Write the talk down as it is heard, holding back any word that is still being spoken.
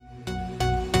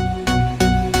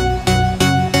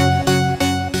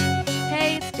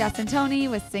Jess and Tony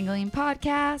with Singling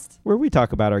Podcast. Where we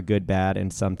talk about our good, bad,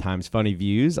 and sometimes funny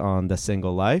views on the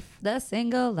single life. The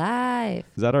single life.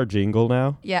 Is that our jingle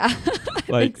now? Yeah, I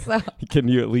Like, think so. Can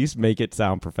you at least make it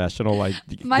sound professional? Like,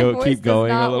 My voice keep does going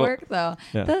not a little. work though.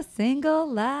 Yeah. The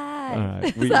single life. All right.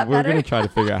 Is that We're better? going to try to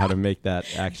figure out how to make that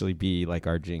actually be like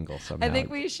our jingle somehow. I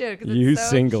think we should because you it's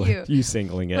so cute. You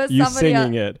singling it. But You somebody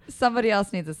singing it. Somebody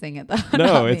else needs to sing it though. No,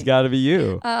 not it's me. got to be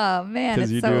you. Oh man, 'Cause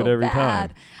it's you so do it every bad.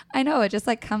 time. I know, it just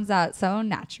like comes out so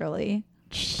naturally.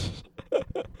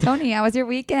 Tony, how was your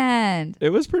weekend? It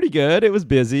was pretty good. It was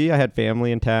busy. I had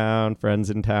family in town, friends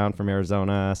in town from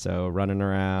Arizona, so running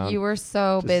around. You were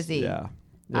so Just- busy. Yeah.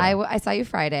 I saw you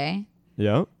Friday,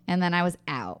 Yeah. and then I was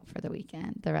out for the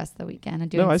weekend, the rest of the weekend,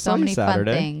 and doing I so saw you many fun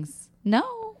Saturday. things.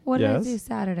 No, what did I Yes. do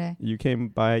Saturday? You came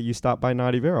by. You stopped by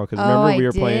Naughty Vero because Oh, remember I we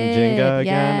were playing did. Jenga again,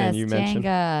 Yes, and you mentioned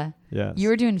Jenga. yes. You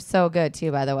were doing so good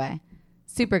too, by the way.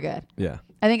 Super good. Yeah.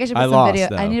 I think I should put I some lost,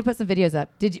 video. I though. need to put some videos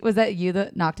up. Was that you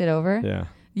that knocked it over? Yeah.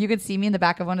 You could see me in the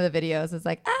back of one of the videos. It's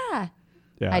like, Yeah.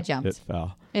 I jumped. It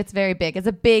fell. it's very big. It's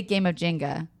a big game of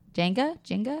Jenga. Jenga.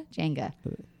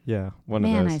 Yeah. One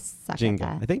Man, of I those. suck Jenga. at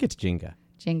I that. think it's Jenga.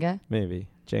 Jenga. Maybe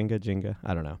Jenga.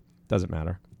 I don't know. Doesn't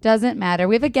matter. Doesn't matter.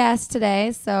 We have a guest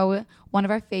today. So one of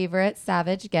our favorite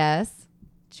savage guests,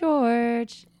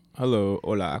 George. Hello,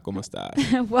 hola, ¿cómo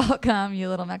estás? Welcome, you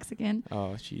little Mexican.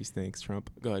 Oh, jeez, thanks, Trump.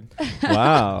 Good.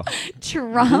 Wow. You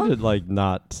Trump. should like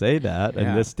not say that in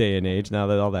Yeah. this day and age. Now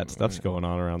that all that stuff's going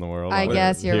on around the world. I Or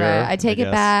guess you're here, right. I take it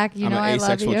guess. back. You I'm know an I love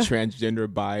asexual you.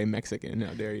 transgender bi Mexican.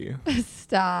 How dare you?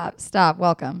 Stop.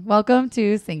 Welcome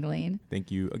to Singling.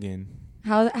 Thank you again.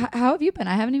 How have you been?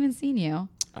 I haven't even seen you.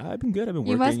 I've been good. I've been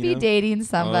working. You must be know? dating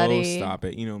somebody. Oh, stop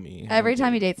it. You know me. Every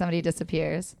time you date somebody, he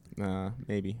disappears.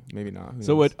 Maybe not. Who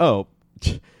So knows? what? Oh,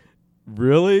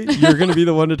 really? You're going to be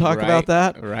the one to talk about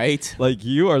that? Right. Like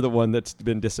you are the one that's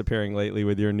been disappearing lately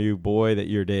with your new boy that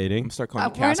you're dating. I'm start calling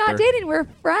you We're Casper. not dating. We're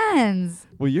friends.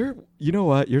 Well, you know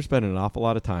what? You're spending an awful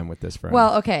lot of time with this friend.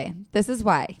 Well, okay. This is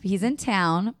why. He's in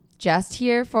town, just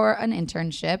here for an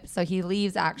internship. So he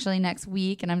leaves actually next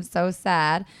week, and I'm so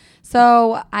sad.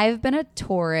 So I've been a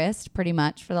tourist pretty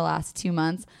much for the last 2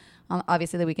 months.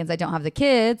 Obviously, the weekends I don't have the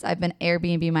kids. I've been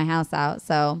Airbnb my house out.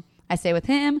 So I stay with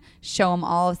him, show him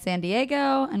all of San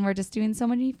Diego, and we're just doing so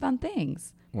many fun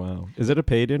things. wow. Is it a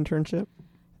paid internship?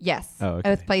 Yes. Oh, okay.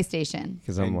 With PlayStation.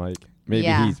 Because I'm And- like,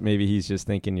 Yeah. maybe he's just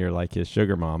thinking you're like his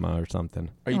sugar mama or something.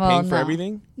 Are you Well, paying for no.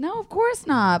 everything? No, of course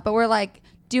not. But we're like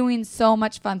doing so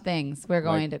much fun things. We're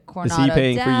going to Coronado Is he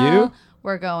paying for Del. you?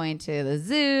 We're going to the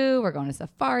zoo. We're going to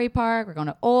Safari Park. We're going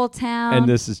to Old Town. And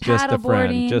this is just a friend.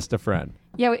 paddleboarding. Just a friend.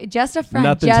 Yeah, just a friend.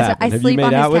 Nothing's just happened. I Have you sleep made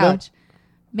on out his with him? couch.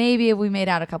 Maybe we made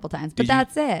out a couple times, but Did you-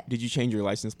 that's it. Did you change your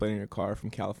license plate in your car from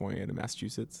California to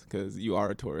Massachusetts? Because you are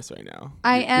a tourist right now.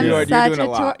 I am You're such doing a a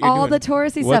lot. tour. You're All doing- the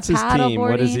touristy What's stuff. his team?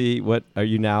 What is paddleboarding. he? What are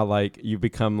you now like? You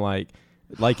become like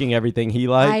liking everything he I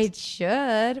likes?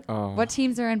 should. Oh. What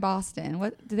teams are in Boston?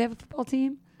 What do they have a football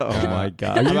team? Oh Yeah. my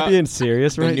God. How Are you about being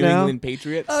serious The right New now? England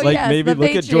Patriots? Oh, Like yes, maybe the look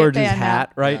at Patriot George's fan now.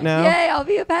 hat right Yeah. now. Yay! I'll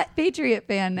be a Patriot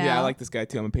fan now. Yeah, I like this guy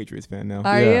too. I'm a Patriots fan now.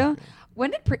 Are Yeah. you?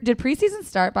 When did preseason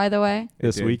start? By the way,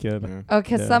 This It did. weekend. Yeah. oh,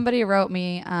 because Yeah. somebody wrote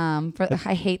me.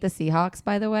 I hate the Seahawks.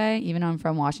 By the way, even though I'm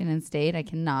from Washington State, I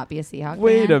cannot be a Seahawk.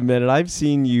 Wait fan. a minute. I've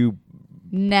seen you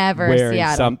Never wearing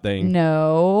Seattle. something.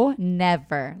 No,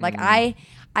 never. Like I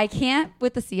can't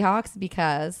with the Seahawks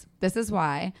because this is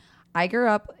why. I grew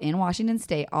up in Washington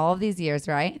State all of these years,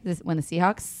 right? When the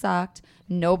Seahawks sucked,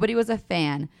 nobody was a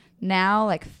fan. Now,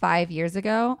 like 5 years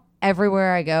ago,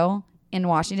 everywhere I go in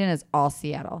Washington is all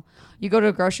Seattle. You go to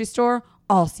a grocery store,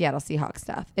 all Seattle Seahawks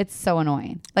stuff. It's so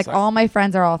annoying. Like So- all my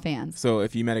friends are all fans. So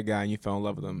if you met a guy and you fell in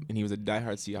love with him and he was a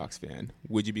diehard Seahawks fan,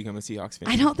 would you become a Seahawks fan?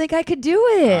 I don't think I could do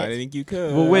I it. think you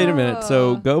could. Well, wait a minute.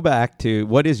 So Oh. go back to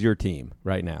what is your team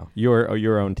right now?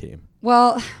 Your own team.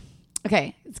 Well,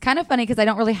 okay. It's kind of funny because I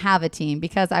don't really have a team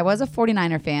because I was a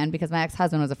 49er fan because my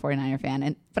ex-husband was a 49er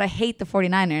fan. But I hate the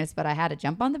 49ers, but I had to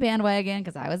jump on the bandwagon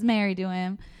because I was married to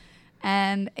him.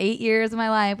 And 8 years of my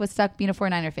life was stuck being a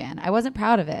 49er fan. I wasn't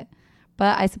proud of it,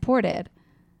 but I supported.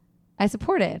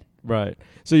 Right.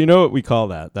 So you know what we call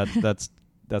that?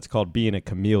 That's called being a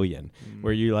chameleon,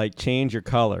 where you like change your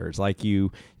colors, like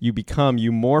you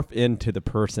morph into the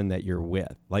person that you're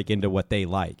with, like into what they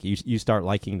like. You start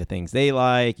liking the things they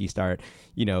like. You start,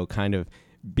 kind of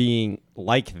being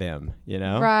like them,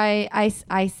 Right.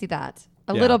 I see that.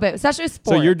 a Yeah. little bit, especially with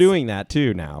sports. So you're doing that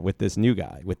too now with this new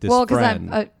guy, with this well because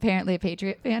friend. I'm apparently a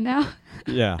Patriot fan now.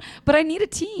 Yeah. But I need a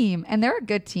team, and they're a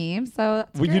good team, so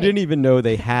that's Well, you great. didn't even know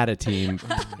they had a team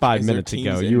 5 Is there minutes teams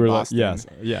ago. in You were Boston? like,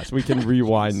 yes. We can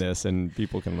rewind this and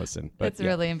people can listen. But It's yeah.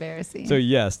 really embarrassing. So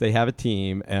yes, they have a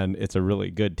team and it's a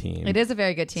really good team. it is a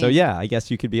very good team. So yeah, I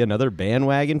guess you could be another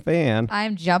bandwagon fan.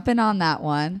 I'm jumping on that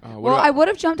one. What Well, about- I would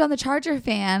have jumped on the Charger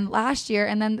fan last year,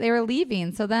 and then they were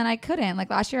leaving, so then I couldn't. Like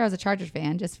last year, I was a Chargers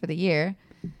fan just for the year,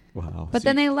 Wow. but So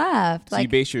then they left. So you Like,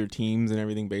 base your teams and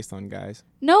everything based on guys.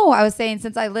 no, I was saying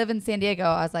since I live in San Diego,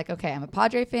 I was like, okay, I'm a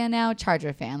Padre fan now,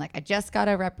 Charger fan. Like I just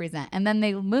gotta represent, and then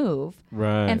they move,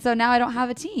 Right. and so now I don't have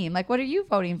a team. Like, what are you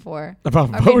voting for? About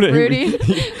I mean, voting. rooting. What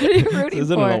are you rooting This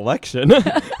isn't for? an election.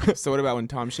 So what about when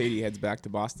Tom Shady heads back to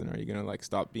Boston? Are you gonna like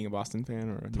stop being a Boston fan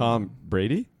or Tom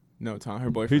Brady? No, Tom, her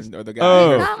boyfriend Who's- or the guy.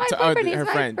 Oh. Her- Not my to- boyfriend, her he's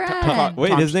my friend. friend. Wait,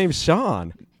 Tom his name's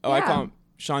Sean. Oh, I Yeah. call him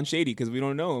Sean Shady because we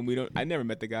don't know him. I never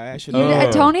met the guy. I should You- know.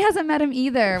 Oh. Tony hasn't met him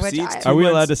either. Which See, it's I, two Are we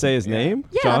allowed months. to say his Yeah. name?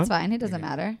 yeah, Sean? that's fine. It doesn't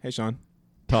matter. Hey, Sean.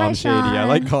 Tom Hi, Shady. I Sean.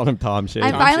 like calling him Tom Shady.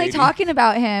 I'm Tom finally Shady. talking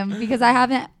about him because I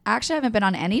haven't been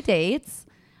on any dates.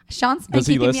 Sean's been Does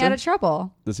he keeping me listen? out of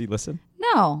trouble. Does he listen?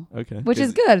 No, Okay. which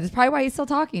is Does- good. It's probably why he's still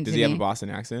talking Does to he me. have a Boston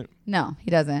accent? No, he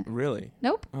doesn't. Really?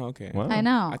 Nope. Oh, okay. Wow. I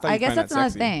know. I thought I you'd guess find that's that not a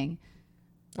sexy. thing.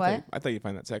 What? I thought you'd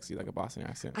find that sexy, like a Boston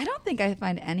accent. I don't think I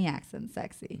find any accent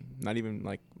sexy. Not even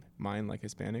like mine, like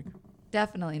Hispanic.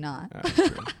 Definitely not. True,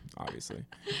 obviously.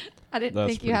 I didn't That's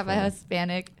think you pretty have a funny.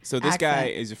 Hispanic. So this guy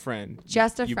accent. is a friend.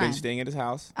 Just a You've friend. been staying at his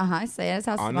house I stay at his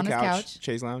house on on the his couch.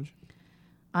 Chase Lounge.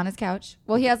 On his couch.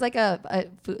 Well, he has like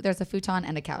there's a futon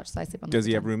and a couch, so I sleep on the Does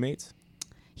he futon. have roommates?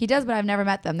 He does, but I've never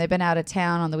met them. They've been out of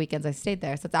town on the weekends I stayed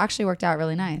there, so it's actually worked out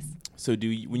really nice. So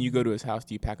when you go to his house,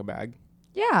 do you pack a bag?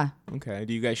 Yeah. Okay.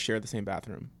 Do you guys share the same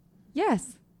bathroom?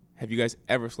 Yes. Have you guys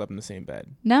ever slept in the same bed?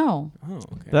 No. Oh,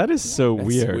 okay. That is so That's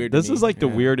weird. weird to This me. is like the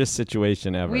Yeah. weirdest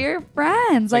situation ever. We're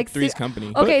friends. It's like Three's ser-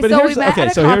 Company. Okay, But so we here's- met okay, at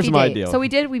a so coffee here's my date. deal. So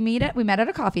we met at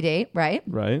a coffee date, right?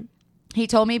 Right? He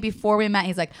told me before we met,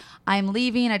 he's like, I'm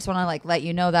leaving. I just want to like let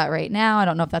you know that right now. I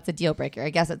don't know if that's a deal breaker. I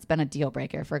guess it's been a deal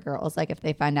breaker for girls, like if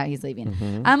they find out he's leaving.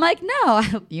 Mm-hmm. I'm like, no,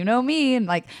 you know me and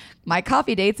like my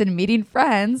coffee dates and meeting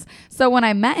friends. So when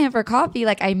I met him for coffee,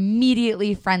 like I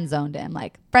immediately friend zoned him,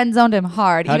 like friend zoned him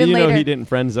hard. How do Even you later, know he didn't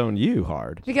friend zone you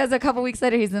hard? because a couple weeks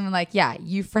later, he's been like, yeah,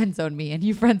 you friend zoned me and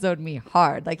you friend zoned me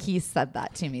hard. Like he said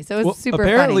that to me. So it was super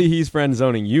apparently funny. he's friend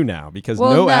zoning you now because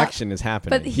Well, no no, action is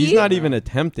happening. but He's he- not even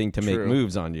attempting to make True.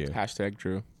 moves on you. Hashtag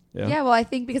true. Yeah, well, I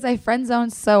think because I friend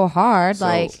zoned so hard, So-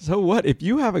 like, So what if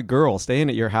you have a girl staying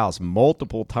at your house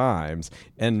multiple times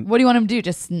and what do you want him to do?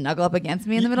 Just snuggle up against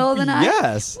me in the middle of the night?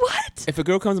 Yes. What? If a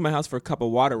girl comes to my house for a cup of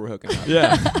water, we're hooking up.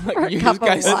 Yeah. For a Like, you cup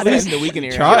guys of water. spend the weekend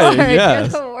here. Try. Lord,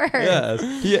 yes. You're the worst. Yes.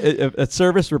 If a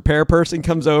service repair person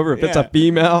comes over, if it's a Yeah.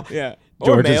 female, Yeah.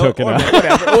 George is male, hooking or up. male,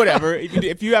 whatever. Whatever.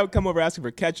 If you have come over asking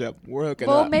for ketchup, we're hooking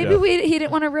Well, up. maybe Yeah. he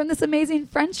didn't want to ruin this amazing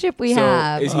friendship we so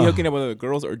have. is he hooking up with other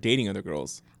girls or dating other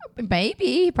girls? Maybe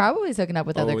he probably is hooking up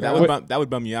with other Oh, that girls. would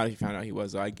bum you out if you found out he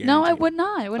was. I guarantee. No, I would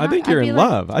not. I would I not. think I'd you're be in like,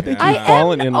 love. I think Yeah. you've I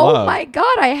fallen in love. Oh my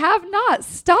god, I have not.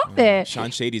 Stop it.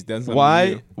 Sean Shady's done something. To Why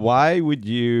you. why would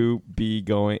you be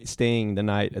staying the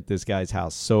night at this guy's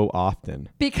house so often?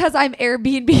 Because I'm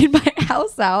Airbnb my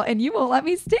house out, and you won't let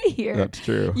me stay here. That's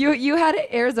true. You had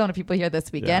Arizona people here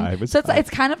this weekend, I was- so it's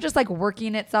kind of just like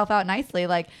working itself out nicely.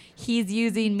 Like he's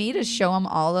using me to show him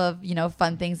all of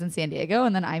fun things in San Diego,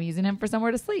 and then I'm using him for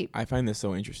somewhere to sleep. I find this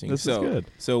so interesting. This is good.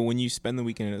 So when you spend the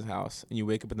weekend at his house and you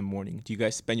wake up in the morning, do you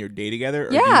guys spend your day together? Or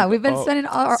do Yeah, you- we've been oh, spending see,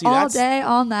 all that's- day,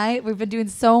 all night. We've been doing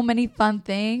so many fun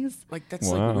things. Like that's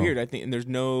Wow. like weird. I think, and there's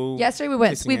no. Yesterday we've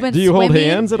kissing been it. Do you hold swimming.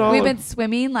 hands at all? We've been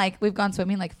swimming we've gone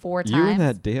swimming like 4 times. You and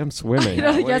that damn swimming. You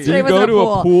know, What are yesterday you- was Do you in go a to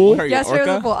pool. a pool? Are you Yesterday was in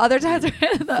a orca? pool. Other times we're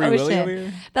in the Free Willy over ocean.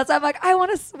 here? That's why I'm like, I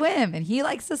want to swim, and he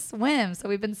likes to swim. So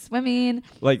we've been swimming,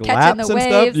 Like catching laps the and waves.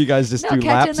 stuff? Do you guys just No, do catching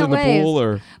laps the in the waves. pool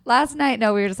or Last night,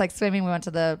 no, we were just like swimming.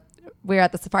 We were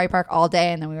at the safari park all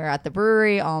day, and then we were at the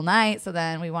brewery all night. So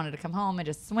then we wanted to come home and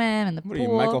just swim in the What are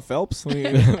pool. you, Michael Phelps? What do you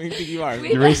think you are?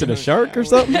 You racing a shark or Yeah,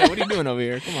 something? Yeah, what are you doing over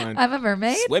here? Come on. I'm a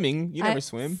mermaid. Swimming? You never I-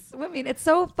 swim. Swimming. It's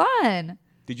so fun.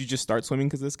 Did you just start swimming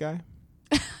because this guy?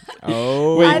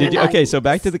 Oh, Wait, I did did you not- okay, so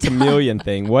back to the chameleon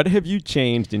thing. What have you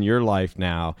changed in your life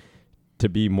now to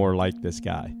be more like this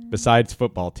guy? Besides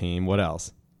football team, what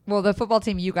else? Well, the football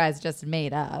team you guys just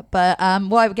made up, but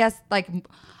well, I guess like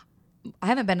I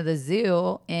haven't been to the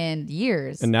zoo in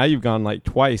years. And now you've gone like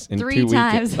twice in 3 2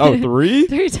 times. weekends. Oh, 3?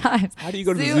 3 times. How do you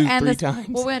go to the zoo and 3 times?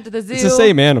 Well, we went to the zoo. It's the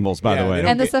same animals, by Yeah, the they way.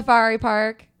 don't and the get- safari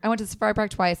park. I went to the safari park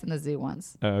twice and the zoo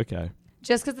once. Oh, okay.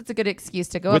 Just because it's a good excuse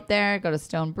to go With- up there, go to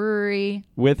Stone Brewery.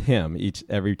 With him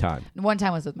every time. One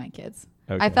time was with my kids.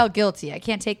 Okay. I felt guilty. I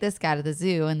can't take this guy to the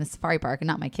zoo and the safari park and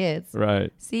not my kids.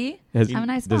 Right. See? Has I'm a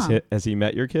nice mom. Has he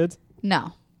met your kids?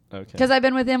 No. Okay. Because I've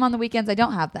been with him on the weekends. I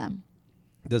don't have them.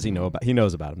 Does he know about? He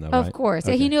knows about them though, Of right? course.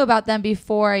 Okay. Yeah, he knew about them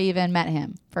before I even met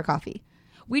him for coffee.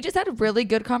 We just had a really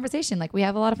good conversation. Like, we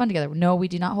have a lot of fun together. No, we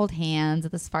do not hold hands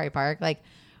at the safari park. Like,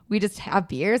 we just have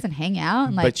beers and hang out.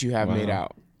 And, like, But you have Wow. made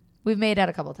out. we've made out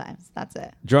a couple times. That's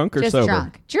it. Drunk or Just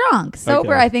sober? Drunk.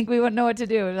 Sober, Okay. I think we wouldn't know what to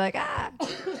do. We'd be like, ah.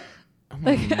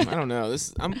 I don't know.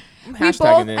 I'm We hashtagging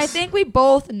both, this. I think we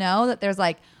both know that there's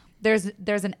like, there's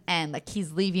an end. Like,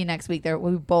 he's leaving next week. There,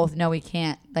 we both know we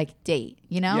can't like date.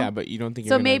 You know. Yeah, but you don't think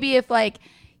So you're gonna- maybe if like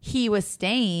he was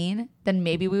staying, then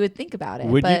maybe we would think about it.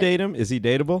 Would you But date him? Is he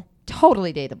dateable?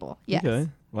 Totally dateable. Yes. Okay.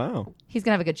 Wow. He's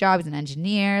gonna have a good job. He's an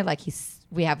engineer. Like,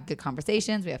 we have good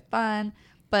conversations. We have fun.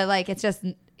 But like, it's just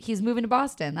he's moving to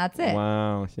Boston. That's it.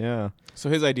 Wow. Yeah. So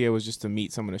his idea was just to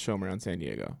meet someone to show him around San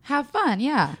Diego. Have fun.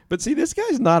 Yeah. But see, this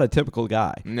guy's not a typical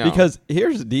guy. No. Because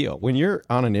here's the deal: when you're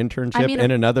on an internship I mean, in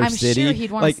another I'm city, sure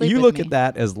he'd wanna like sleep you with look me. at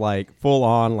that as like full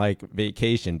on like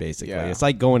vacation, basically. Yeah. It's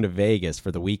like going to Vegas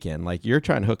for the weekend. Like you're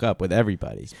trying to hook up with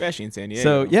everybody. Especially in San Diego.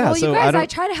 So yeah, Well, so you guys, I don't. I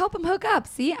try to help him hook up.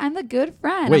 See, I'm the good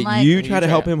friend. Wait, I'm like, you You try to try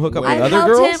help to- him hook up Wait. with I've other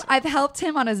helped girls? him. I've helped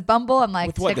him on his Bumble. I'm like,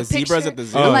 With what, take a the zebras picture. at the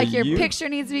zoo? I'm Oh, like, your you- picture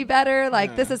needs to be better.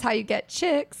 Like, this is how you get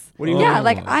chicks. What do you Yeah, mean?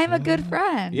 like, I'm a good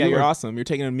friend. Yeah, You you're were- awesome. You're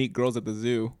taking him to meet girls at the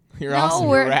zoo. You're No, awesome.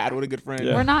 we're- You're rad. What a good friend.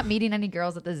 Yeah. We're not meeting any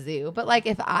girls at the zoo. But like,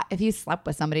 if you slept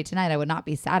with somebody tonight, I would not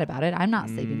be sad about it. I'm not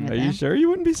sleeping with Are him. you sure you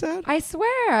wouldn't be sad? I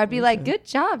swear, I'd be like, good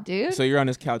job, dude. So you're on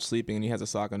his couch sleeping and he has a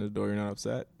sock on his door. You're not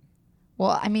upset?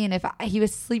 Well, I mean, if he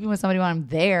was sleeping with somebody when I'm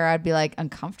there, I'd be like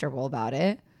uncomfortable about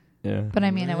it. Yeah. But I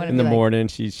mean, I wouldn't In the be like, morning,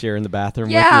 she's sharing the bathroom.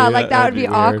 with yeah, you. like that would be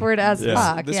weird. awkward as Yeah.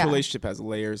 fuck. This yeah. relationship has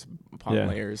layers upon Yeah.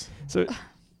 layers. So,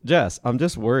 Jess, I'm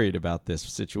just worried about this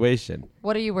situation.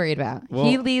 What are you worried about? Well-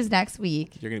 He leaves next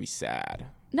week. You're going to be sad.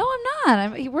 No,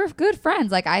 I'm not. We're good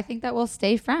friends. Like, I think that we'll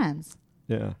stay friends.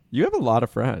 Yeah, you have a lot of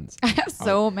friends. I have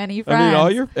so many I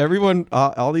friends. mean,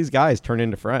 all these guys turn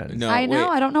into friends. No, I know.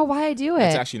 wait. I don't know why I do it.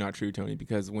 That's actually not true, Tony,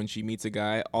 because when she meets a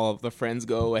guy, all of the friends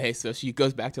go away. So she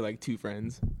goes back to like 2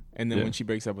 friends. And then Yeah. when she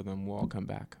breaks up with them, we'll all come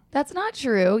back. That's not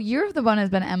true. You're the one who's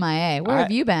been MIA. Where I-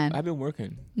 have you been? I've been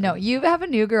working. No, you have a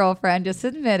new girlfriend. Just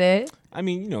admit it. I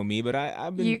mean, you know me, but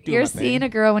I've been doing You're my seeing thing. a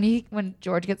girl when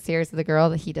George gets serious with a girl,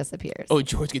 that he disappears. Oh,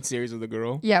 George gets serious with a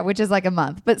girl? Yeah, which is like a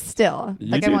month, but still. You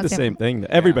like, I do want the to- same thing.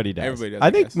 Everybody does. everybody does, I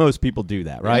I think guess. most people do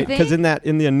that, right? think- Because in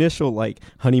the initial like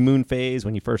honeymoon phase,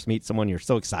 when you first meet someone, you're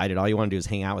so excited. All you want to do is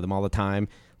hang out with them all the time,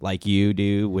 like you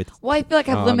do with. Well, I feel like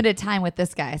I have limited time with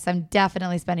this guy, so I'm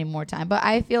definitely spending more time. But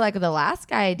I feel like the last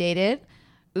guy I dated,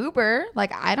 Uber,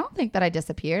 like, I don't think that I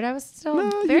disappeared. I was still No,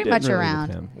 you very didn't much really with around.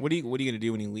 him. What are you gonna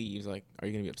do when he leaves? Like, are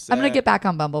you gonna be upset? I'm gonna get back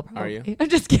on Bumble. Probably. Are you? I'm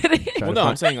just kidding. Try Well, to no, find-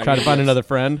 I'm saying like, try to find another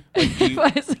friend. Do you,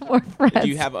 Find some more friends. do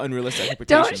you have unrealistic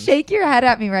expectations? Don't shake your head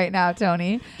at me right now,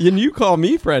 Tony. And you call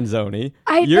me friend zoney.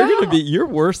 I You're know. you're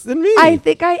worse than me. I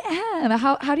think I am.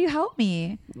 How do you help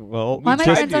me? Well, Why am I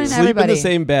just friend zoning sleep in everybody? the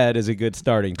same bed is a good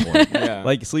starting point. Yeah.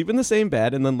 Like sleep in the same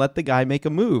bed and then let the guy make a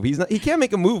move. He can't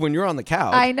make a move when you're on the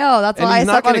couch. I know. That's And why I he's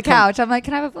not slept on gonna the come- couch. I'm like,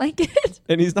 can I have a blanket?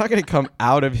 And he's not going to come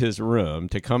out of his room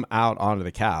to come out onto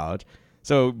the couch.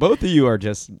 So both of you are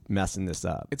just messing this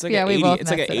up. It's like Yeah, an we 80, both it's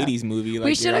like an messed it up. 80s movie. Like we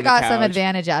you're should on have the got some couch.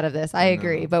 advantage out of this. I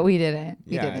agree, but we didn't.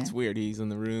 We Yeah, didn't. it's weird. He's in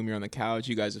the room. You're on the couch.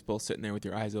 You guys are both sitting there with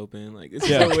your eyes open. Like it's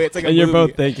Yeah. so weird. It's like a And you're movie.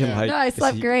 both thinking Yeah. like, No, I is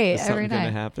slept great is every something gonna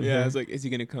night. happen Yeah, here? it's like, is he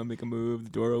gonna come make a move? The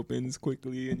door opens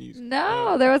quickly, and you.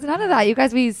 No, there was none of that. You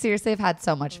guys, we seriously have had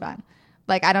so much fun.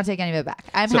 Like, I don't take any of it back.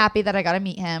 I'm So- happy that I got to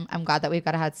meet him. I'm glad that we've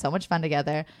got to had so much fun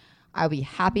together. I'll be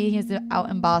happy he's out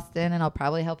in Boston, and I'll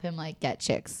probably help him like get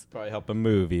chicks. Probably help him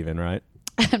move even, right?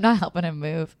 I'm not helping him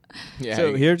move. Yeah.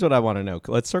 So here's what I want to know.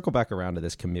 Let's circle back around to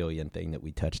this chameleon thing that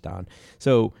we touched on.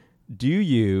 So do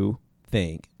you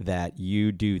think that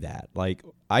you do that? Like,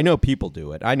 I know people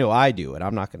do it. I know I do it.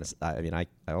 I'm not going to, I mean,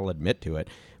 I'll admit to it.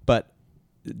 But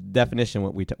definition,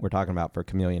 what we're talking about for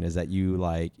chameleon is that you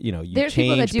like, you know, you There's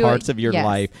people that change do parts it, of your yes.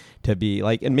 life to be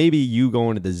like, and maybe you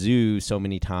going to the zoo so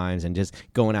many times and just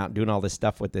going out and doing all this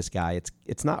stuff with this guy.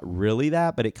 It's not really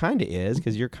that, but it kind of is,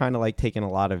 because you're kind of like taking a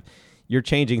lot of, you're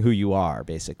changing who you are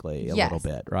basically a Yes,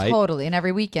 little bit, right? Totally. And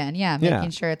every weekend, yeah, Yeah.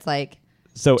 making sure it's like,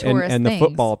 So tourist and the things.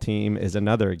 football team is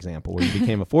another example where you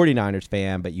became a 49ers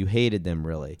fan, but you hated them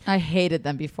really. I hated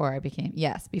them before I became,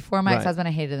 before my Right. ex-husband,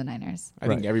 I hated the Niners. I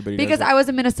think Right. everybody Because does I was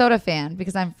a Minnesota fan,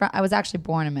 because I was actually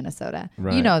born in Minnesota.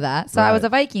 Right. You know that. So I was Right. a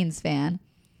Vikings fan.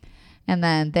 And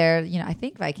then I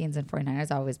think Vikings and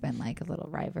 49ers always been like a little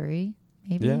rivalry,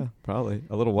 maybe. Yeah, probably.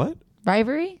 A little what?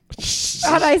 Rivalry?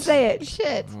 How'd I say it?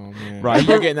 Shit. Oh man, Rival-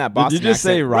 you're getting that Boston Did you just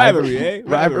say accent. rivalry? eh?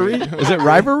 Rivalry? Is it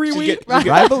rivalry week?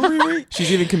 Rivalry week?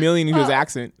 She's even chameleon in his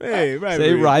accent. Hey, rivalry.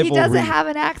 Say rivalry. He doesn't have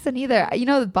an accent either. You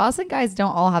know, Boston guys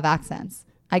don't all have accents.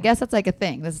 I guess that's like a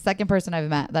thing. This is the second person I've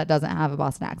met that doesn't have a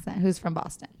Boston accent. Who's from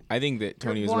Boston? I think that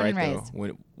Tony was born right and though.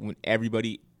 raised. When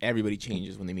everybody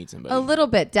changes when they meet somebody. A little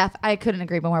bit. I couldn't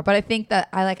agree more. But I think that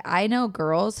I know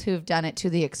girls who've done it to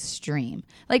the extreme.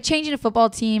 Like changing a football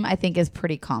team, I think is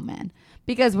pretty common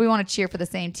because we want to cheer for the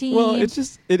same team. Well,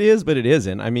 it is, but it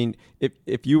isn't. I mean,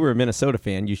 if you were a Minnesota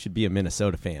fan, you should be a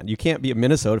Minnesota fan. You can't be a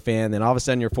Minnesota fan, then all of a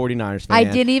sudden you're a 49ers fan. I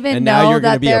didn't even and know now you're going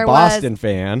that to be there a Boston was,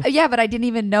 fan. Yeah, but I didn't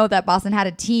even know that Boston had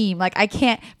a team. Like I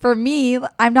can't. For me,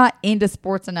 I'm not into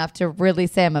sports enough to really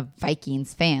say I'm a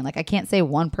Vikings fan. Like I can't say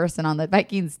one person on the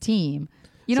Vikings team.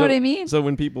 You know what I mean? So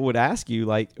when people would ask you,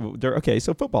 like,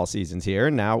 so football season's here,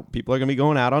 and now people are going to be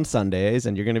going out on Sundays,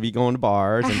 and you're going to be going to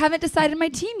bars. I And haven't decided my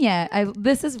team yet.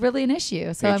 This is really an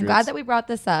issue. So I'm Patriots. glad that we brought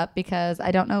this up because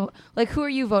I don't know. Like, who are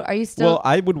you vote? Are you still? well,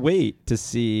 I would wait to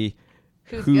see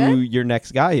Who's who good? your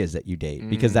next guy is that you date,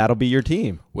 because that'll be your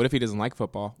team. What if he doesn't like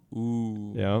football?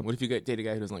 Ooh. Yeah. What if you date a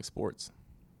guy who doesn't like sports?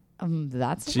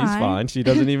 That's She's fine. She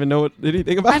doesn't even know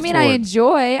anything about I mean, sports.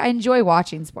 I enjoy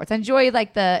watching sports. I enjoy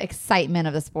like the excitement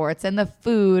of the sports and the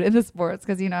food in the sports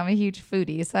because I'm a huge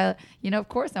foodie. So of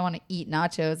course I want to eat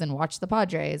nachos and watch the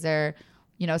Padres or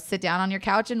sit down on your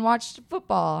couch and watch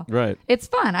football. Right. It's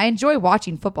fun. I enjoy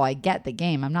watching football. I get the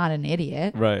game. I'm not an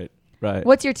idiot. Right.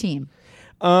 What's your team?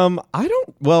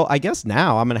 I guess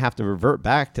now I'm going to have to revert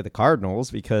back to the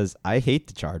Cardinals because I hate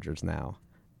the Chargers now.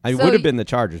 I So would have been the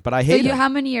Chargers, but I hate them. How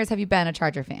many years have you been a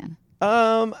Charger fan?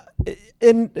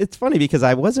 And it's funny because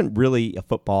I wasn't really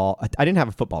I didn't have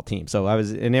a football team. So I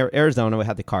was in Arizona, we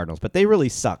had the Cardinals, but they really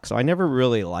suck. So I never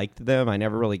really liked them. I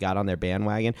never really got on their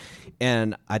bandwagon.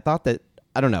 And I thought that,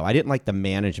 I don't know, I didn't like the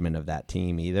management of that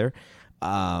team either.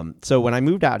 So when I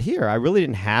moved out here, I really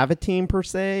didn't have a team per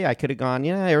se. I could have gone,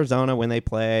 Arizona when they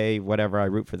play, whatever, I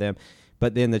root for them.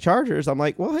 But then the Chargers, I'm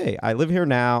like, well, hey, I live here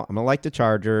now. I'm going to like the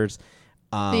Chargers.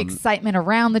 The excitement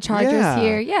around the Chargers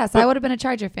here. Yes, I would have been a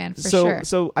Charger fan for sure.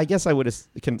 So I guess I would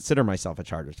consider myself a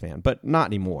Chargers fan, but not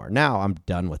anymore. Now I'm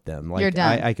done with them. Like, You're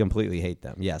done. I completely hate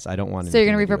them. Yes, I don't want to. So you're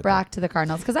going to revert back to the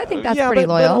Cardinals because I think that's yeah, pretty but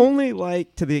loyal. only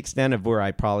like to the extent of where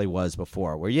I probably was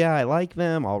before. Where I like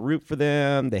them. I'll root for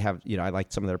them. They have I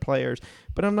like some of their players,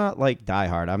 but I'm not like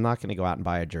diehard. I'm not going to go out and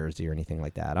buy a jersey or anything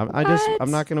like that.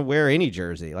 I'm not going to wear any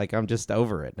jersey. Like I'm just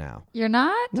over it now. You're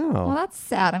not? No. Well, that's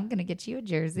sad. I'm going to get you a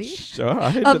jersey. Sure,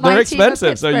 Of my they're team of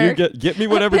expensive, so you Pittsburgh. get me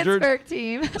whatever jersey. Pittsburgh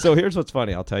team. So here's what's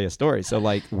funny. I'll tell you a story. So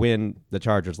like when the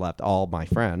Chargers left, all my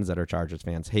friends that are Chargers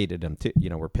fans hated them too.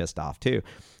 Were pissed off too.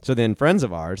 So then friends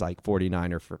of ours, like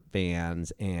 49er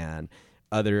fans and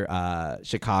other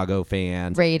Chicago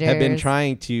fans, have been Raiders.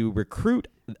 trying to recruit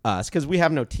us because we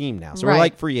have no team now. So Right. we're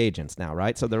like free agents now,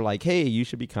 right? So they're like, hey, you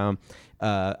should become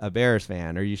a Bears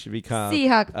fan, or you should become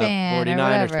Seahawk a fan, or 49ers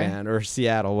whatever. fan, or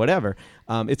Seattle, whatever.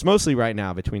 It's mostly right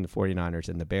now between the 49ers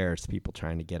and the Bears, people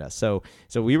trying to get us. So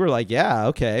we were like, yeah,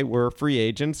 okay, we're free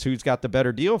agents. Who's got the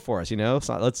better deal for us?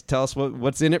 So let's tell us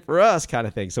what's in it for us, kind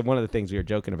of thing. So one of the things we were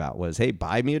joking about was, hey,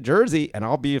 buy me a jersey, and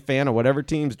I'll be a fan of whatever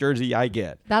team's jersey I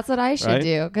get. That's what I should Right?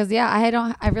 do because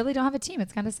I really don't have a team.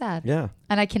 It's kind of sad. Yeah.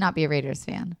 And I cannot be a Raiders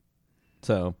fan.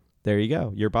 So there you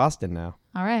go. You're Boston now.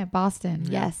 All right, Boston.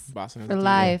 Yeah, Yes, Boston has for a team.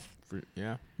 life.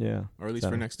 Yeah. Yeah. Or at least So,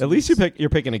 for next 2 At least weeks. you're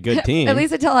picking a good team. At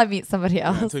least until I meet somebody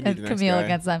else until you meet and the next Camille guy.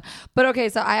 against them. But okay,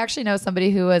 so I actually know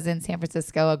somebody who was in San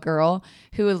Francisco, a girl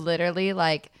who literally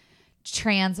like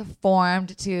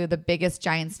transformed to the biggest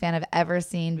Giants fan I've ever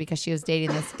seen because she was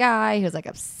dating this guy who was like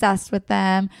obsessed with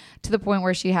them to the point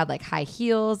where she had like high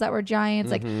heels that were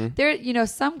Giants. Like there,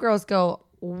 some girls go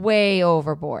way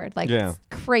overboard, like Yeah.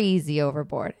 crazy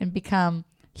overboard and become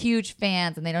huge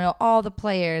fans and they don't know all the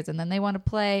players and then they want to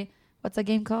play. What's that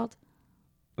game called?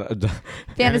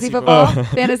 Fantasy football.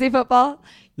 Fantasy football.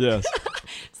 Yes.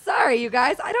 Sorry, you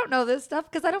guys. I don't know this stuff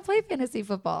because I don't play fantasy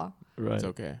football. Right. It's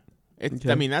okay. It's,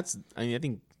 Okay. I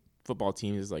think football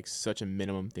teams is like such a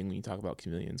minimum thing when you talk about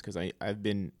chameleons because I've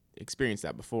been experienced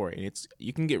that before and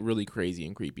you can get really crazy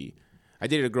and creepy. I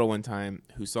dated a girl one time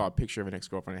who saw a picture of an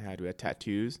ex-girlfriend I had who had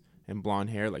tattoos and blonde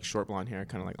hair, like short blonde hair,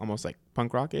 kind of like almost like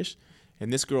punk rockish.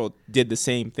 And this girl did the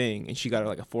same thing, and she got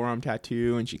like a forearm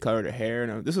tattoo, and she colored her hair.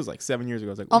 And this was like 7 years ago.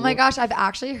 I was like, Oh my "Whoa." gosh, I've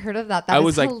actually heard of that. I That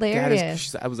was is like,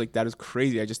 hilarious. I was like, that is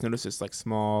crazy. I just noticed this like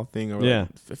small thing over Yeah.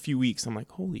 a few weeks. I'm like,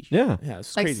 holy shit. Yeah. Yeah,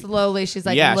 it's Like crazy. slowly, she's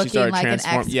like yeah, she looking started like an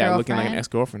transform- ex-girlfriend. Yeah, looking like an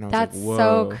ex-girlfriend. I was That's like, whoa.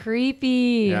 so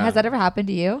creepy. Yeah. Has that ever happened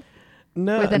to you?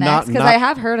 No, with an not, ex? Because not, I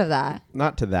have heard of that.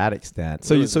 not to that extent.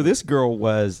 So this girl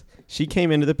she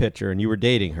came into the picture and you were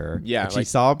dating her. Yeah, And she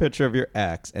saw a picture of your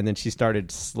ex and then she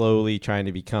started slowly trying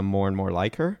to become more and more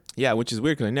like her. Yeah, which is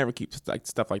weird because I never keep like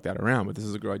stuff like that around. But this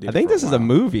is a girl I dated. I think for this is a while.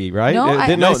 movie, right? No,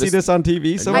 Didn't I No, see this- this on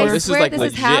TV somewhere? I this is swear like this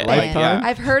legit. has happened. Lifetime?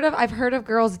 I've heard of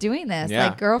girls doing this, Yeah.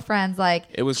 like girlfriends, like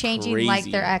It was changing like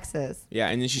crazy. their exes. Yeah,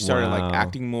 and then she started Wow. like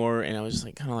acting more, and I was just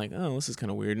like, kind of like, oh, this is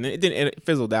kind of weird. And it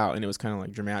fizzled out, and it was kind of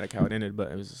like dramatic how it ended.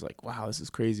 But it was just like, wow, this is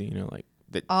crazy. You know, like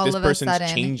that All this of a person's sudden.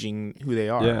 changing who they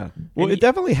are. Yeah. Well, And it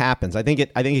definitely happens. I think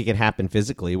it can happen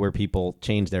physically where people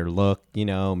change their look,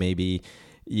 maybe,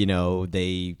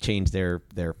 they change their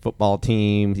football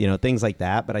teams, things like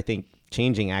that. But I think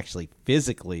changing actually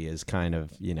physically is kind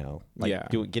of, Yeah.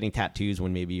 getting tattoos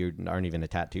when maybe you aren't even a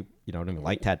tattoo, don't even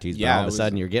like tattoos, but Yeah, all it of a was-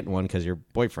 sudden you're getting one because your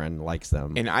boyfriend likes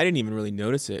them. And I didn't even really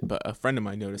notice it, but a friend of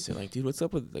mine noticed it. Like, dude, what's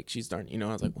up with like she's starting? I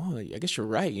was like, well, I guess you're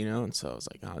right, And so I was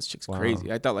like, oh, this chick's Wow.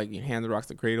 crazy. I thought like Hand Rocks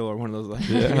the Cradle or one of those like,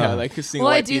 Yeah. like a single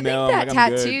Well, I white do think female. that I'm like, I'm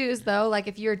good. tattoos, though, like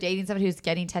if you're dating somebody who's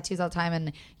getting tattoos all the time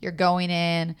and you're going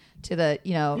in to the,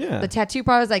 Yeah. the tattoo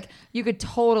part, like you could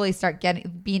totally start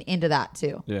being into that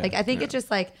too. Yeah. Like I think it's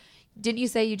just like, didn't you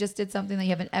say you just did something that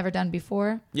you haven't ever done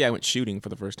before? Yeah, I went shooting for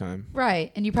the first time.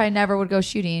 Right. And you probably never would go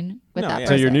shooting with No, that yeah.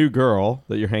 So person. your new girl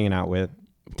that you're hanging out with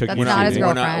took That's you not his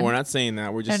shooting. girlfriend. We're not saying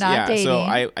that. We're just They're not So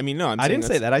dating. I mean, no, I'm I saying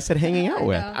didn't say that. I said hanging out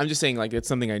with. know. I'm just saying like it's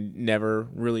something I never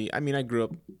really. I mean, I grew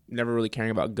up never really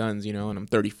caring about guns, and I'm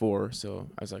 34, so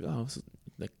I was like, oh, this is,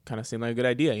 like kind of seemed like a good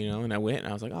idea, And I went, and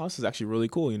I was like, oh, this is actually really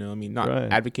cool, I mean, not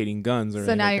Right. advocating guns or. So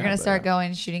anything now like you're that, going to but, start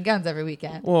going shooting guns every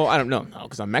weekend. Well, I don't know, no,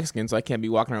 because I'm Mexican, so I can't be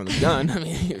walking around with a gun. I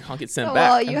mean, I'll get sent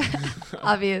Well, back. you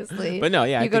obviously. But no,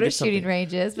 yeah, I you go think to it's shooting something-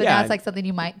 ranges, but Yeah, now it's like something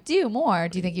you might do more.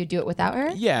 Do you think you'd do it without her?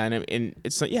 Yeah, and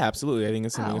it's absolutely. I think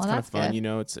it's something Oh, that's well, kind of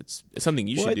fun. that's good. It's something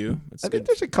you Well, should do. It's I think good.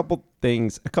 there's a couple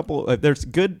things. There's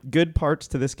good parts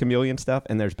to this chameleon stuff,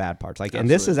 and there's bad parts. Like, and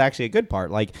this Absolutely. is actually a good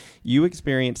part. Like, you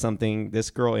experienced something. This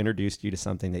girl introduced you to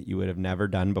something that you would have never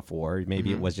done before.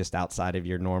 Maybe it was just outside of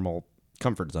your normal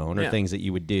comfort zone or Yeah. things that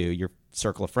you would do. Your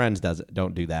circle of friends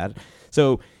don't do that.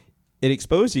 So it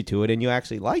exposed you to it, and you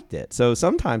actually liked it. So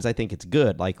sometimes I think it's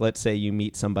good. Like, let's say you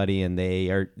meet somebody and they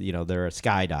are, they're a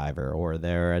skydiver or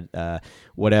they're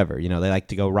whatever. They like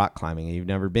to go rock climbing and you've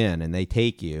never been, and they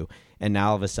take you, and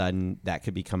now all of a sudden that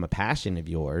could become a passion of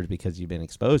yours because you've been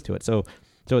exposed to it. So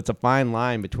it's a fine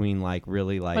line between like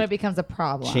really like When it becomes a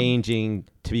problem. changing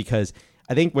to, because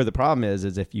I think where the problem is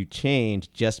if you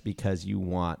change just because you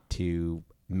want to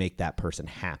make that person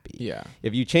happy. Yeah.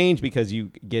 If you change because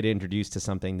you get introduced to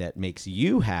something that makes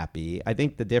you happy, I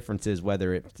think the difference is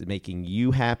whether it's making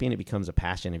you happy and it becomes a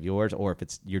passion of yours, or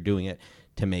if you're doing it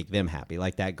to make them happy.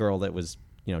 Like that girl that was,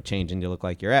 changing to look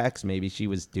like your ex, maybe she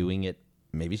was doing it.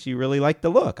 Maybe she really liked the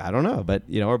look. I don't know, but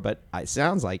it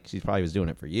sounds like she probably was doing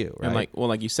it for you, right? And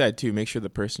like you said too, make sure the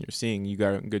person you're seeing you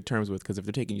got on good terms with, because if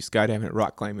they're taking you skydiving and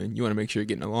rock climbing, you want to make sure you're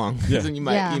getting along. Yeah. Then you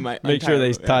Yeah. might Make sure they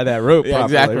untie- tie that rope Yeah,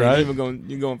 properly, exactly. right?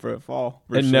 You're going for a fall.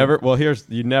 for And sure.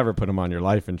 you never put them on your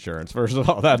life insurance. First of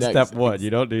all, that's That's- step one.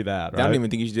 You don't do that, I right? don't even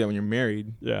think you should do that when you're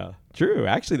married. Yeah, true.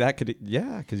 Actually, that could,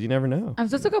 because you never know. I'm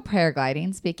supposed to go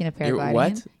paragliding. Speaking of You're paragliding.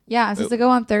 what? Yeah, I'm supposed to go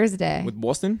on Thursday. With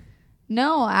Boston?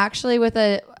 No, actually,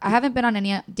 I haven't been on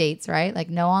any dates, right? Like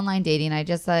no online dating. I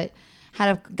just had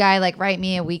a guy like write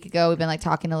me a week ago. We've been like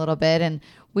talking a little bit, and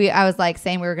I was like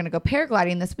saying we were going to go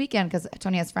paragliding this weekend because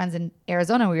Tony has friends in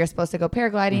Arizona. We were supposed to go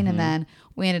paragliding, and then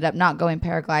we ended up not going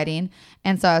paragliding.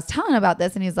 And so I was telling him about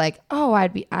this, and he's like, "Oh,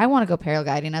 I want to go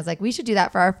paragliding." I was like, "We should do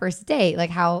that for our first date. Like,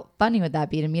 how funny would that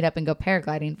be to meet up and go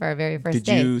paragliding for our very first Did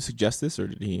date?" you suggest this or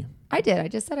did he? I did. I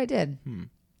just said I did.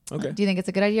 Okay. Do you think it's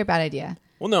a good idea or bad idea?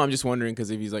 Well, no, I'm just wondering because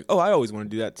if he's like, oh, I always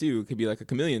want to do that too. It could be like a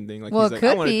chameleon thing. Like Well, he's it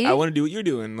like, could be. I want to do what you're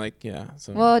doing. Like, yeah.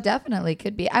 So Well, it definitely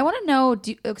could be. I want to know.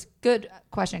 It's a good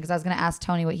question because I was going to ask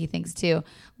Tony what he thinks too.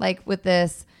 Like with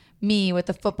with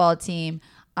the football team,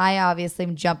 I obviously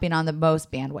am jumping on the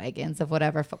most bandwagons of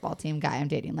whatever football team guy I'm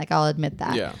dating. Like I'll admit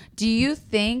that. Yeah. Do you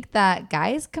think that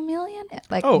guys chameleon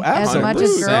like Oh, as much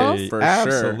as absolutely. girls? For sure.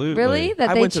 Absolutely. Really? That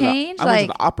I they went change? I went Like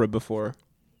to the opera before.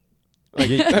 Like,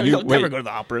 You'll never wait. go to the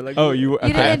opera. Like, Oh, you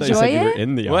didn't I thought you said enjoy you were it?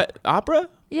 in the what opera?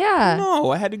 yeah.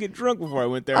 No, I had to get drunk before I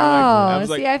went there. Oh, I was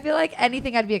see, like, I feel like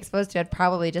anything I'd be exposed to, I'd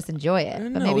probably just enjoy it. No,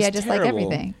 But it maybe was I just like terrible.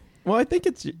 everything. Well, I think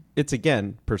it's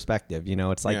again perspective.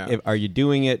 It's like, Yeah. are you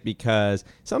doing it because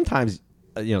sometimes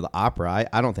the opera?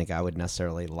 I don't think I would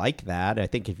necessarily like that. I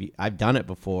think I've done it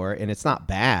before and it's not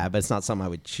bad, but it's not something I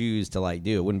would choose to like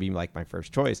do. It wouldn't be like my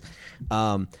first choice.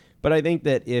 But I think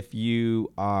that if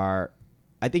you are,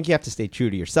 I think you have to stay true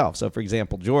to yourself. So, for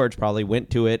example, George probably went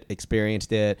to it,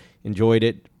 experienced it. enjoyed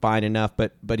it fine enough,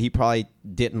 but he probably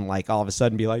didn't like all of a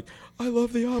sudden be like, I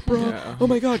love the opera. Yeah. Oh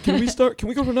my God, can we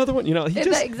go to another one? You know, he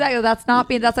just. Exactly. That's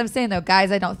what I'm saying though.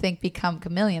 Guys, I don't think become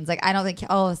chameleons. Like I don't think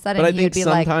all of a sudden But I he think would be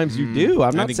like, sometimes you do.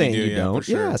 I'm I not think saying you do, you yeah, don't. for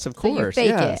sure. Yes, of So you course. fake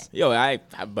Yes. it. Yo, I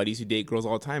have buddies who date girls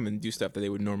all the time and do stuff that they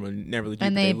would normally never do.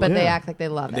 and they but love they it. act like they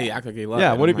love They it. act like they love it.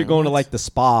 Yeah, what I'm if you're going to what? like the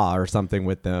spa or something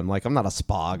with them? Like, I'm not a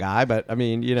spa guy, but I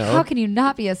mean, you know. How can you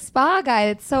not be a spa guy?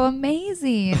 It's so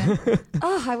amazing.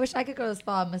 Oh, I wish I could go to the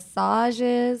spa.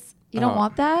 Massages. You don't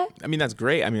want that? I mean, that's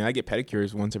great. I mean, I get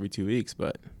pedicures once every 2 weeks,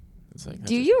 but it's like. that's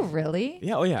Do just- you really?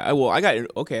 Yeah. Oh, yeah. I got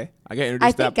introduced.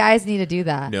 I think guys need to do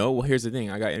that. No, well, here's the thing.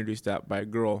 I got introduced out by a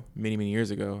girl many years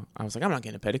ago. I was like, I'm not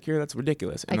getting a pedicure. That's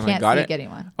ridiculous. I And then can't got see you it. getting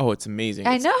one. Oh, it's amazing.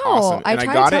 I It's know. awesome. I And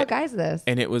try got to tell it, guys this.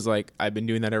 and it was like I've been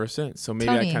doing that ever since. So maybe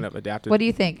Tony, I kind of adapted. What do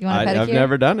you think? You want a pedicure? I've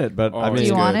never done it, but I Oh, mean, Do you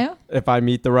it's want good. to? if I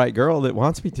meet the right girl that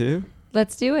wants me to,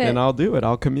 Let's do it. then I'll do it.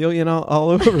 I'll chameleon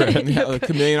all over it. Yeah, like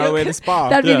chameleon all the way to the spa.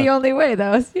 That'd Yeah. be the only way,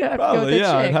 though. So you have to go with Probably, the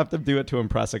yeah. I'd chick. have to do it to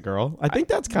impress a girl. I think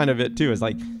that's kind of it too. Is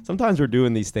like sometimes we're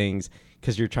doing these things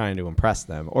because you're trying to impress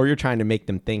them, or you're trying to make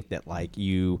them think that like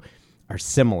you are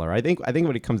similar. I think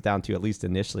what it comes down to, at least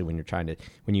initially, when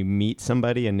you meet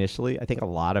somebody initially, I think a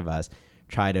lot of us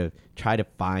try to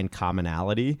find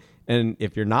commonality. And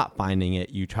if you're not finding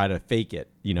it, you try to fake it.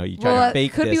 You know, you try Well, to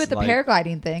fake it could this, be with the like-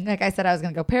 paragliding thing. Like I said, I was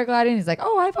going to go paragliding. He's like,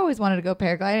 "Oh, I've always wanted to go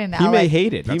paragliding." And now, He may like,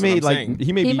 hate it. He That's may what I'm saying.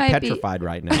 he may He be might be- petrified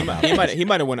right now about it. He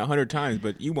might have won 100 times,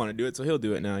 but you want to do it, so he'll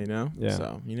do it now. You know. Yeah.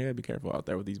 So you gotta be careful out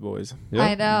there with these boys. Yep.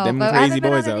 I know, Them but I crazy haven't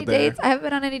been boys on any out there. dates. I haven't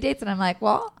been on any dates, and I'm like,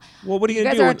 well, Well, what are you you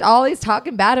guys gonna are do? always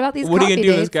talking bad about these. What are you gonna coffee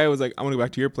do? This dates. guy was like, "I want to go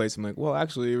back to your place." I'm like, "Well,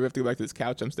 actually, we have to go back to this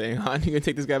couch I'm staying on." You gonna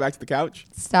take this guy back to the couch?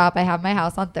 Stop! I have my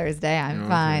house on Thursday. I'm Okay.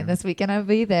 fine. This weekend I'll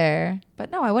be there. But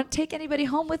no, I wouldn't take anybody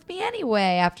home with me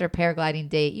anyway after a paragliding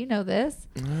date. You know this.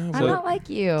 I'm So- not like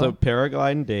you. So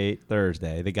paragliding date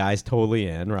Thursday. The guy's totally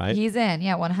in, right? He's in.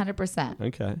 Yeah, 100%.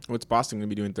 Okay. What's Boston gonna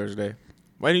be doing Thursday?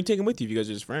 Why didn't you take him with you if you guys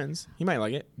are just friends? He might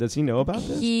like it. Does he know about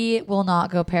this? He will not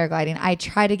go paragliding. I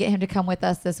tried to get him to come with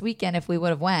us this weekend if we would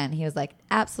have went. He was like,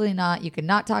 absolutely not. You could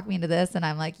not talk me into this. And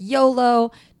I'm like,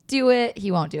 YOLO, do it.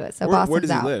 He won't do it. So Boston's Where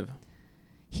does he out. live?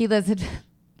 He lives in.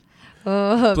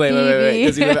 Oh, Wait. PB.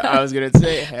 Does he live? I was gonna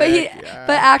say.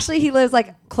 But actually, he lives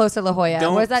like close to La Jolla.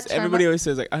 Don't. Where's that? Everybody always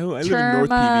says like, I live in North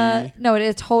Terma. PB. No,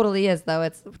 it totally is though.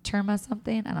 It's Terma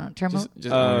something. I don't know. Terma.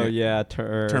 Just Oh yeah,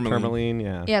 Tourmaline.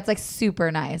 Yeah. Yeah, it's like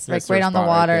super nice, That's like right our on the spot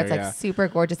right water. there, it's like yeah. super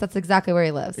gorgeous. That's exactly where he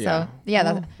lives. Yeah. So yeah,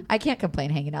 that's, I can't complain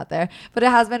hanging out there. But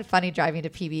it has been funny driving to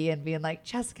PB and being like,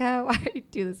 Jessica, why do you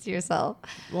do this to yourself?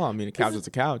 Well, I mean, a couch is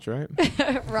a couch, right?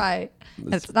 Right,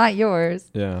 it's not yours.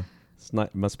 Yeah. It's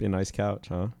not. Must be a nice couch,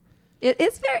 huh?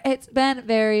 It's been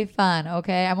very fun.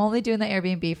 Okay, I'm only doing the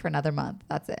Airbnb for another month.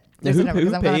 That's it. Who, Because I'm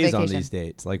going on pays on vacation. these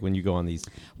dates? Like when you go on these.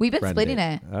 We've been friend splitting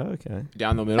dates? it. Oh, okay.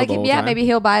 Down the middle. Like the whole yeah, time. maybe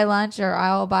he'll buy lunch or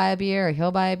I'll buy a beer or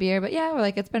he'll buy a beer. But yeah, we're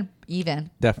like it's been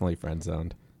even. Definitely friend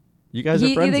zoned. You guys are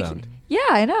You friend think- zoned. Yeah,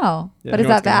 I know. Yeah. But You is know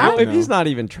that what's gonna bad? happen? If he's No. not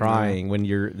even trying when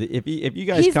you're if you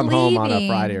guys He's come home on a leaving.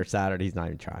 Friday or Saturday, he's not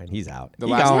even trying. He's out. The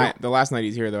He last gone. night,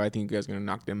 he's here though. I think you guys are gonna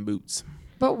knock them boots.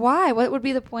 But why? What would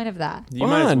be the point of that? You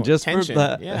might as Fun, well. just Tension. for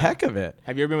the Yeah. heck of it.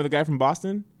 Have you ever been with a guy from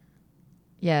Boston?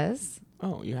 Yes.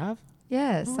 Oh, you have.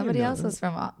 Yes. Oh, I Somebody know else that. was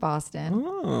from Boston.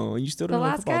 Oh, you still The don't know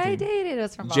last the guy I football team. dated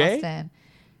was from Jay? Boston.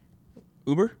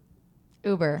 Uber.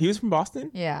 Uber. He was from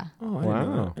Boston. Yeah. Oh, I didn't know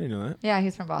Wow. that. I didn't know that. Yeah,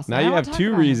 he's from Boston. Now I you don't have talk two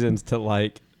about him. reasons to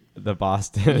like the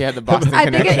Boston. Yeah, the Boston. I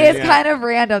think it connection, is yeah. kind of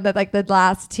random that like the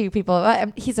last two people.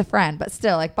 He's a friend, but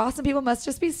still, like Boston people must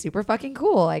just be super fucking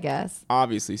cool. I guess.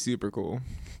 Obviously, super cool.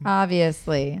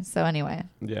 Obviously. So anyway,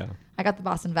 Yeah. I got the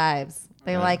Boston vibes.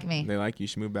 They like me. They like you. You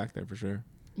should move back there for sure.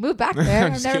 Move back there. I'm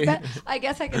I've just never kidding. been. I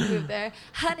guess I can move there,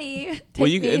 honey. Take Well,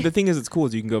 me. the thing is, it's cool.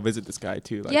 Is you can go visit this guy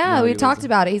too. Like, Yeah, you know, we he talked lives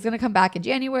about it. He's gonna come back in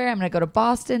January. I'm gonna go to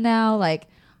Boston now. Like,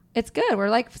 it's good. We're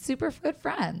like super good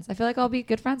friends. I feel like I'll be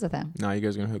good friends with him. No, you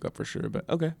guys are gonna hook up for sure. But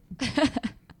okay.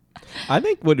 I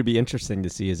think what would be interesting to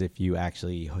see is if you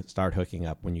actually start hooking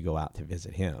up when you go out to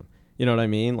visit him. You know what I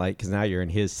mean? Like, because now you're in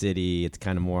his city. It's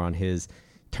kind of more on his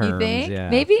terms. think? Yeah.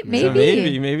 Maybe- So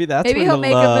maybe. maybe that's Maybe when he'll the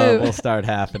make a love move. will start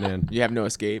happening. You have no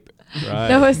escape. Right.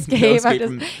 No escape. I'm escape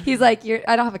just, from- he's like,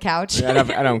 I don't have a couch. Yeah, I don't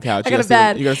have couch. I You got a gotta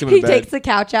bed. sleep- You gotta sleep on He the bed. takes the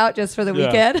couch out just for the Yeah.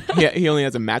 weekend. Yeah, he only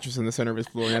has a mattress in the center of his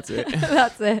floor, and that's it.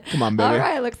 That's it. Come on, baby. All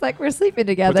right, looks like we're sleeping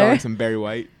Puts on together. like some Barry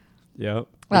White. Yep.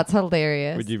 That's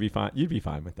hilarious. Would you be fine? You'd be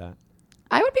fine with that.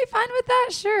 I would be fine with that.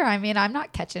 Sure. I mean, I'm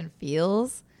not catching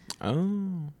feels. Oh.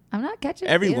 I'm not catching.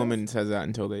 Every feels. woman says that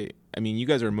until they. I mean, you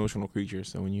guys are emotional creatures,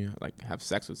 so when you like have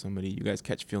sex with somebody, you guys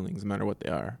catch feelings, no matter what they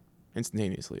are,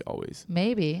 instantaneously, always.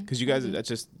 Maybe. Because you guys, that's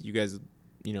just you guys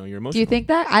you're emotional. Do you think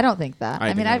that? I don't think that. I I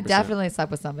mean, think I've 100%. definitely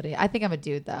slept with somebody. I think I'm a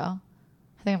dude, though.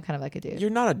 I think I'm kind of like a dude. You're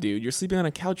not a dude. You're sleeping on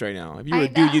a couch right now. If you were I a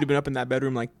dude, know. you'd have been up in that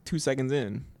bedroom like 2 seconds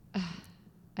in.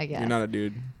 I guess. You're not a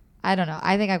dude. I don't know.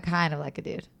 I think I'm kind of like a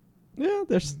dude. Yeah,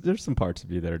 there's some parts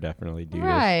of you that are definitely dude.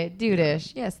 Right.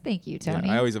 Dude-ish. Yes. Thank you, Tony.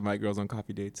 Yeah, I always invite girls on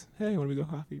coffee dates. Hey, want to go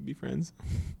coffee? Be friends.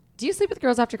 Do you sleep with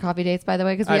girls after coffee dates, by the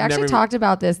way? Because we I've actually never- talked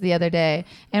about this the other day,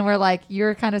 and we're like,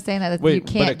 you're kind of saying that Wait, you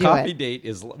can't but a do coffee it. date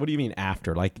is what do you mean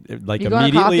after? Like You go on a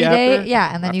immediately coffee after? date,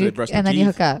 yeah, and then After you they brush their you teeth.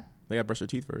 hook up. They got to brush their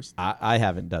teeth first. I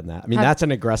haven't done that. I mean, Have- that's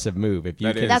an aggressive move. If you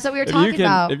That can, is. That's what we were if you talking can-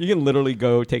 about. If you can literally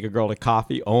go take a girl to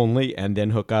coffee only and then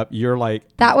hook up, you're like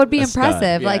That would be a stud.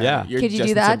 impressive. Like, Yeah. You're could you do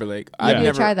Justin that? Timberlake. Yeah. I've You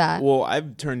never try that. Well,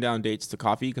 I've turned down dates to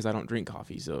coffee because I don't drink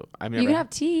coffee. So I've never. You can have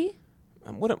tea.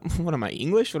 What am I,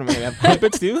 English? What am I gonna have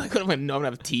crumpets too? Like, what am I? No, I'm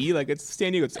gonna have tea. Like, it's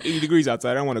San Diego. It's 80 degrees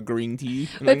outside. I don't want a green tea.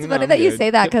 I'm like, It's no, funny I'm that you good.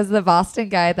 say that because the Boston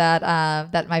guy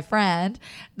that my friend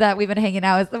that we've been hanging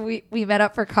out with, we met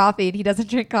up for coffee and he doesn't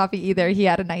drink coffee either. He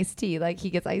had an iced tea. Like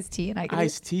he gets iced tea and I get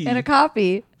Iced tea? and a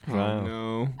coffee. Oh, Wow.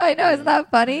 no. I know, isn't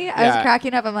that funny? I was Yeah.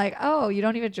 cracking up. I'm like, oh, you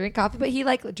don't even drink coffee, but he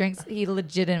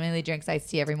legitimately drinks iced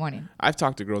tea every morning. I've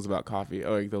talked to girls about coffee.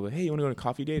 Oh, like, they'll like, hey, you want to go on a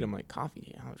coffee date? I'm like,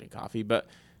 coffee? I don't drink coffee, but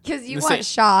Because you The want same-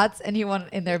 shots and you want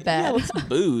it in their yeah, bed. what's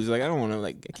booze? Like, I don't want to.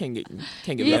 Like, I can't get. He's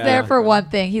that there bad. for one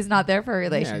thing. He's not there for a Yeah,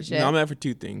 relationship. no, I'm there for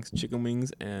two things: chicken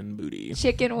wings and booty.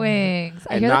 Chicken wings.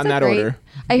 And not in that order.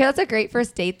 I hear that's a great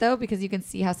first date though because you can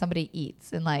see how somebody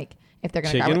eats and like if they're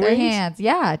gonna grab Chicken with their wings? hands.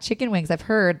 Yeah, chicken wings. I've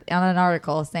heard on an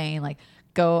article saying like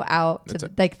go out to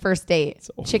That's like first date.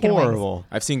 It's Chicken wings. horrible.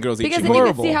 I've seen girls eat Because chicken then you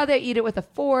wings. can see how they eat it with a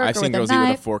fork I've or seen with girls a eat knife.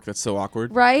 with a fork. That's so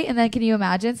awkward. Right, and then can you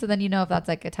imagine? So then you know if that's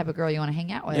like a type of girl you want to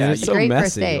hang out with. Yeah, And it's it's a so great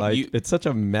first messy. date. Like You- it's such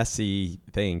a messy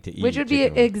thing to eat. Which would be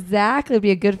chicken wings. exactly would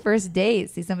be a good first date.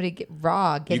 See somebody get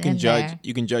raw, get You can in judge. there.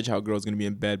 You can judge how a girl's gonna be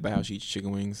in bed by how she eats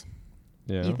chicken wings.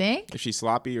 Yeah. You think? If she's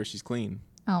sloppy or she's clean.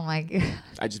 Oh my god!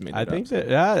 I just made that I up. think that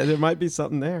there might be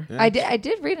something there. Yeah. I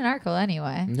did read an article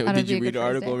anyway. No, How to did be a you read good the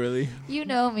first article date. really? You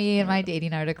know me and my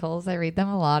dating articles. I read them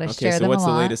a lot. I Okay, share so them what's a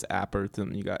the lot. latest app or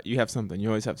something you got? You have something. You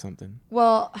always have something.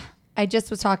 Well, I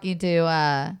just was talking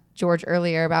to George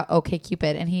earlier about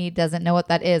OkCupid, and he doesn't know what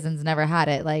that is and's never had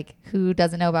it. Like, who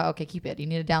doesn't know about OkCupid? You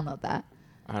need to download that.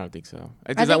 I don't think so.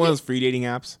 Is think that one it- of those free dating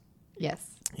apps? Yes,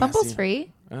 Yeah, Bumble's see.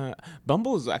 free.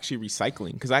 Bumble is actually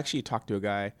recycling because I actually talked to a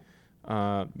guy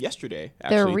yesterday.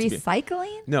 They're Actually, to be-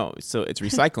 recycling. No, so it's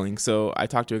recycling. So I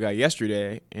talked to a guy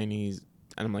yesterday, and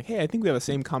I'm like, hey, I think we have the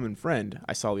same common friend.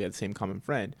 I saw we had the same common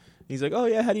friend. He's like, oh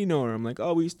yeah, how do you know her? I'm like,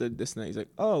 oh, we used to this and that. He's like,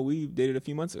 oh, we dated a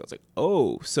few months ago. I was like,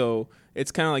 oh, so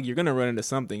it's kind of like you're gonna run into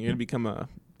something. You're gonna become a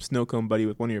snow cone buddy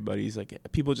with one of your buddies. Like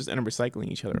people just end up recycling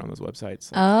each other on those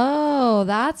websites. Like, Oh,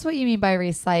 that's what you mean by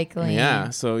recycling. yeah,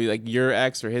 so like your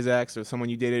ex or his ex or someone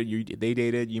you dated, they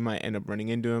dated, you might end up running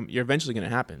into him. You're eventually gonna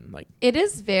happen. Like It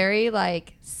is very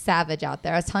like savage out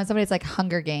there. I was telling somebody it's like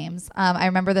Hunger Games. I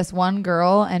remember this one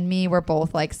girl and me were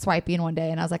both like swiping one day,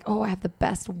 and I was like, "Oh, I have the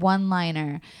best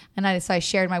one-liner," and so I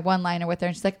shared my one-liner with her,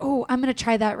 and she's like, "Oh, I'm gonna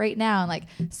try that right now," and like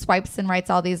swipes and writes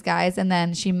all these guys, and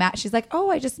then she's like,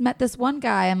 "Oh, I just met this one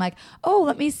guy." I'm like, "Oh,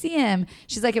 let me see him."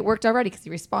 She's like, "It worked already because he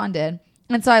responded."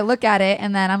 And so I look at it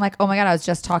and then I'm like, oh my God, I was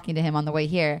just talking to him on the way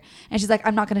here. And she's like,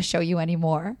 I'm not going to show you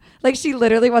anymore. Like she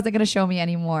literally wasn't going to show me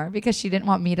anymore because she didn't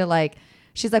want me to like,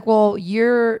 she's like, well,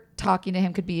 you're talking to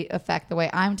him could be affect the way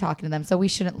I'm talking to them. So we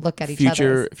shouldn't look at each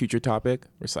other. future topic,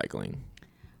 recycling.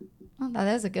 Oh, that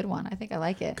is a good one. I think I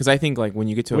like it. Because I think like when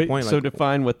you get to a Wait, point, so like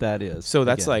define what that is. so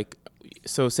that's again. like,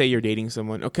 so say you're dating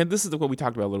someone. Okay, this is what we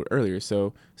talked about a little earlier.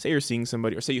 So say you're seeing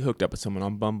somebody, or say you hooked up with someone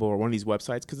on Bumble or one of these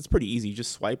websites, because it's pretty easy. You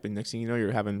just swipe, and next thing you know,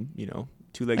 you're having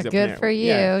two legs up in Good there. for you.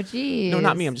 Yeah. Jeez. No,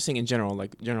 not me. I'm just saying in general,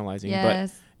 like generalizing.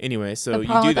 Yes. But anyway, so the you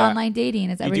problem do with that. online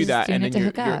dating is You do everybody's that, just doing and it then to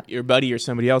hook up. your buddy or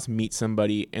somebody else meets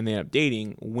somebody, and they end up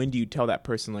dating. When do you tell that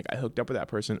person like I hooked up with that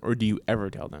person, or do you ever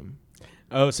tell them?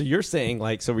 Oh, so you're saying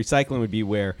like so recycling would be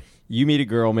where you meet a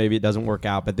girl, maybe it doesn't work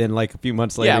out, but then like a few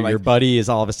months later, like- your buddy is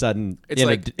all of a sudden It's in,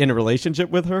 like- in a relationship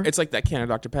with her. It's like that can of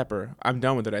Dr. Pepper. I'm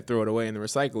done with it. I throw it away in the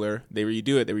recycler. They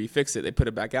redo it. They refix it. They put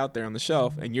it back out there on the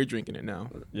shelf, and you're drinking it now.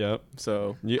 Yep.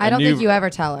 So, I don't think you ever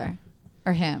tell her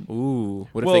or him. ooh,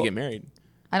 what if Well- they get married?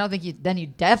 I don't think you. Then you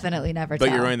definitely never But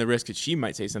tell. you're running the risk that she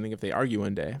might say something if they argue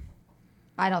one day.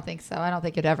 I don't think so. I don't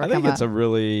think it'd ever I come think it's up. a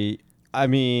really. I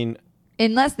mean,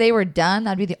 Unless they were done,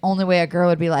 that'd be the only way a girl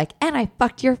would be like, and I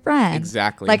fucked your friend.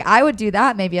 Exactly. Like I would do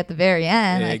that maybe at the very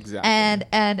end. Like, Exactly.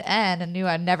 And knew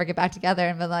I'd never get back together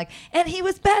and be like, and he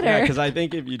was better. because I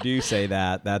think if you do say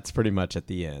that, that's pretty much at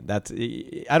the end. That's.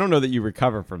 I don't know that you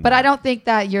recover from. But that. I don't think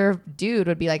that your dude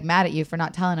would be like mad at you for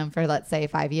not telling him for let's say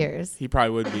 5 years. He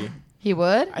probably would be. He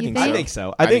would? I You think I so. think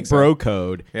so. I I think think so. bro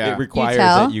code, Yeah. it requires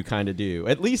tell? that you kind of do.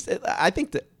 At least, I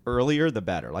think the earlier the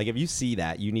better. Like if you see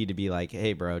that, you need to be like,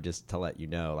 hey, bro, just to let you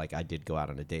know, like I did go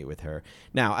out on a date with her.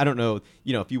 Now, I don't know,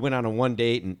 if you went on a one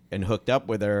date and hooked up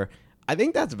with her, I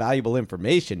think that's valuable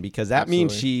information because that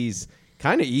means Absolutely. she's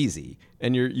kind of easy.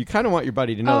 And you kind of want your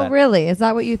buddy to know Oh, that. really? Is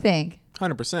that what you think?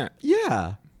 100%.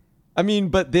 Yeah. I mean,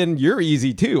 but then you're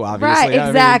easy too, obviously. Right, I mean, but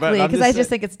exactly. I'm Because I saying- just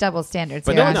think it's double standards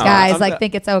But here. no, Guys I'm like not-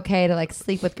 think it's okay to like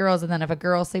sleep with girls, and then if a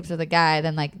girl sleeps with a guy,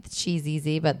 then like she's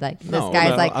easy. But like this No, guy's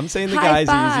no, like, I'm saying the high guy's easy,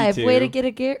 five, too. way to get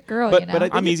a girl. But- you know, but I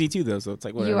think I'm it- easy too, though, so it's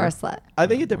like whatever. you are a slut. I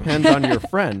think it depends on your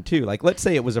friend too. Like, let's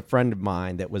say it was a friend of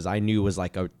mine that I knew was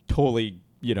like a totally,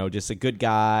 just a good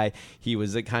guy. He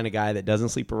was the kind of guy that doesn't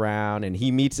sleep around, and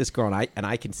he meets this girl, and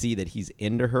I can see that he's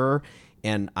into her,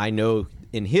 and I know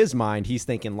in his mind he's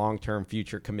thinking long-term,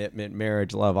 future commitment,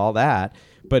 marriage, love, all that.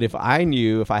 But if I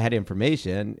had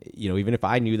information, even if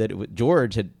I knew that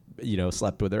George had,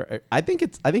 slept with her, I think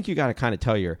you got to kind of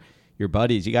tell your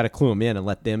buddies, you got to clue them in and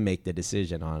let them make the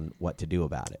decision on what to do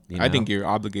about it. I think you're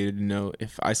obligated to know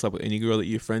if I slept with any girl that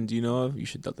your friends you know of, you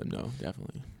should let them know,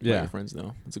 definitely. Let Yeah. your friends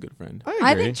know. It's a good friend.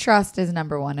 I think trust is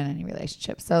number one in any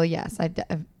relationship. So yes,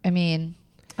 I mean,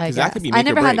 I 'Cause guess. that could be I make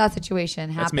or never had break. that situation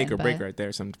happen. That's make or break but- right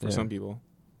there for Yeah. some people.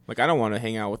 Like, I don't want to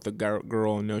hang out with the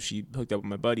girl and know she hooked up with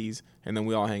my buddies, and then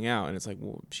we all hang out, and it's like,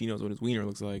 well, she knows what his wiener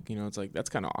looks like. It's like, that's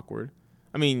kind of awkward.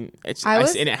 I mean, and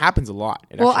it happens a lot.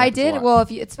 It Well, actually I happens a did. lot. Well,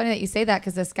 it's funny that you say that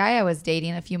because this guy I was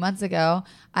dating a few months ago,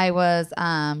 I was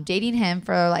dating him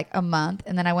for like a month,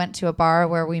 and then I went to a bar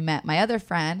where we met my other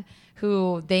friend,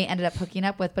 who they ended up hooking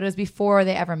up with, but it was before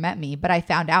they ever met me. But I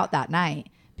found out that night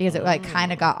because it like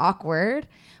kind of got awkward.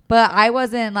 But I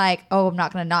wasn't like, oh, I'm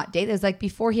not gonna not date. It was like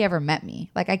before he ever met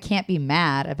me. Like I can't be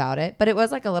mad about it. But it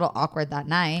was like a little awkward that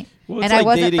night, Well, and it's I like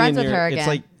wasn't dating friends in with her again. It's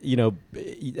like,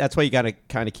 that's why you got to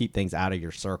kind of keep things out of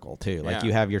your circle too. Like Yeah.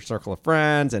 you have your circle of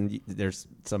friends, and there's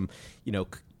some,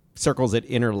 circles that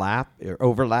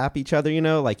overlap each other,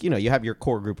 like, you have your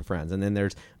core group of friends, and then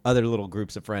there's other little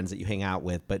groups of friends that you hang out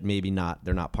with, but maybe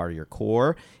they're not part of your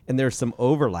core. And there's some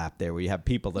overlap there where you have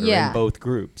people that are in both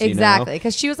groups. Exactly,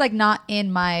 because she was like not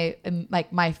in my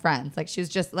like my friends. Like she was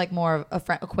just like more of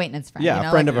a acquaintance friend. Yeah,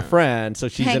 a friend of a friend. So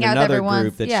she's hang in out with another everyone,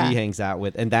 group that yeah. she hangs out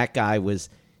with, and that guy was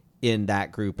in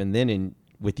that group, and then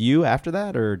with you after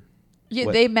that, or Yeah,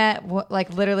 what? they met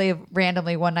like literally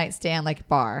randomly one night stand like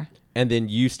bar. And then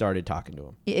you started talking to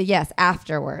him. Yes,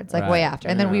 afterwards, like way Right. after,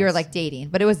 and then we were Yes. like dating,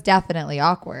 but it was definitely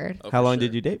awkward. Oh, How for long sure.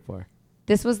 did you date for?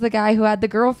 This was the guy who had the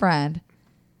girlfriend.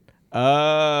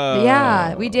 Oh.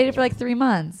 Yeah, we dated for like 3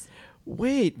 months.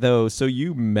 Wait, though. So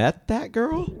you met that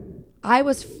girl? I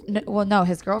was no,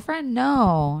 his girlfriend.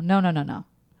 No.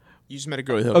 You just met a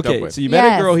girl you hooked up Okay, with. so you met a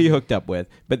Yes. girl he hooked up with,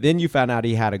 but then you found out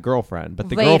he had a girlfriend, but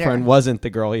the Later. girlfriend wasn't the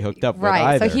girl he hooked up with Right.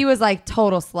 either. So he was like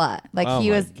total slut. Like Oh he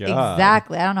my was God.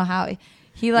 exactly. I don't know how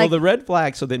he well, like. the red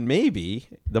flag. So then maybe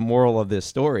the moral of this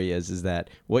story is that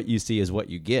what you see is what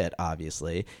you get,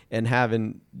 obviously, and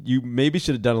you maybe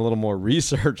should have done a little more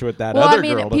research with that well, other I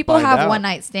mean, girl. to people find have out. one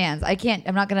night stands. I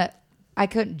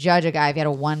couldn't judge a guy if he had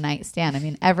a one night stand. I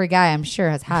mean, every guy I'm sure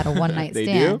has had a one night They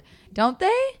stand. do? Don't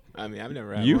they? I mean, I've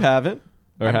never had You one. haven't,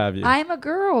 or have you? I'm a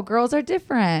girl. Girls are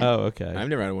different. Oh, okay. I've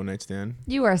never had a one night stand.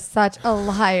 You are such a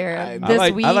liar. I This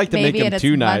like- week, I like to make maybe, them and it's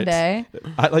 2 nights. Monday.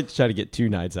 I like to try to get 2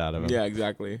 nights out of him. Yeah,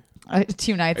 exactly.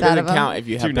 2 nights It out doesn't of them. count if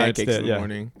you have 2 nights pancakes in stand, the yeah.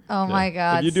 morning. Oh Yeah. my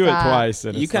God. If you do stop. it twice,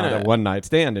 then You it's not kinda- a one night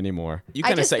stand anymore. You I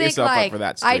kind of just set think, yourself like, up for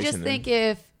that I situation. just then.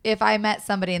 think if I met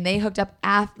somebody and they hooked up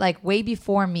like way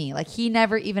before me, like he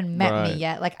never even met Right. me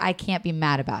yet, like I can't be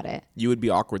mad about it. You would be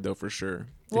awkward though, for sure.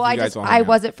 if Well, you guys all hang I out.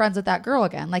 wasn't friends with that girl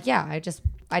again. Like, yeah,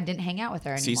 I didn't hang out with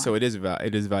her anymore. See, so it is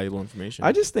valuable information.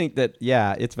 I just think that,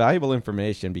 yeah, it's valuable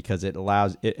information because it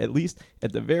allows it, at least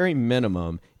at the very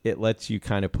minimum, it lets you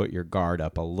kind of put your guard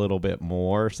up a little bit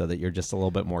more so that you're just a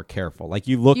little bit more careful. Like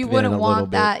you look you then wouldn't a little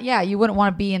want bit. that. Yeah, you wouldn't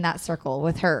want to be in that circle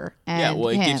with her. And yeah, well,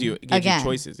 it him gives you again.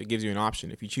 choices. It gives you an option.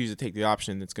 If you choose to take the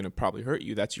option that's going to probably hurt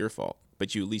you, that's your fault.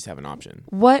 But you at least have an option.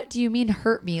 What do you mean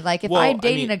hurt me? Like if Well, I'm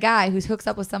dating I mean- a guy who's hooks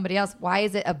up with somebody else, why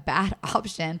is it a bad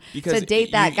option Because to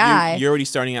date that guy? You're already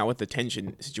starting out with the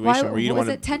tension situation Why where you don't was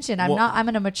want it tension? I'm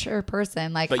a mature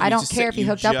person. Like but I you don't just care said- if he you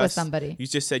hooked up with just- somebody. You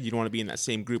just said you don't want to be in that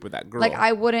same group with that girl. Like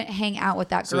I wouldn't hang out with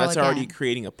that so girl that's again. already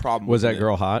creating a problem. Was with that it.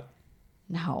 girl hot?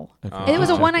 No. Okay. It was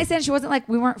a Just one night checking. stand. She wasn't like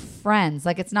we weren't friends.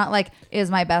 Like it's not like it was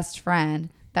my best friend.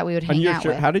 that we would And hang you're out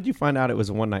sure, with. how did you find out it was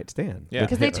a one night stand? Yeah. with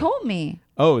Because they her? told me.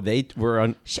 Oh, they were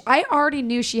on. I already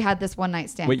knew she had this one night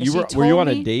stand. Wait, 'cause you she were you told on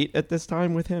a me- date at this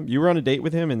time with him? You were on a date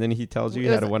with him, and then he tells you It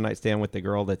he had a was- one night stand with the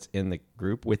girl that's in the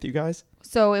group with you guys.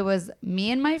 So it was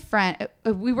me and my friend.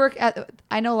 We work at.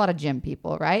 I know a lot of gym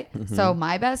people, right? Mm-hmm. So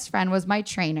my best friend was my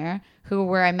trainer,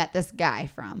 where I met this guy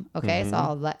from. Okay, Mm-hmm. so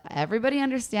I'll let everybody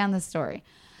understand the story.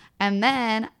 And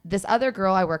then this other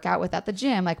girl I work out with at the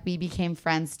gym, like we became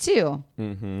friends too.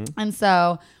 Mm-hmm. And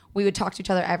so we would talk to each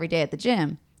other every day at the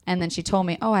gym. And then she told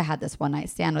me, oh, I had this one night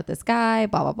stand with this guy,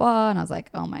 blah, blah, blah. And I was like,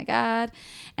 oh my God.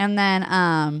 And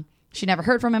then she never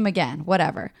heard from him again,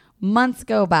 whatever. Months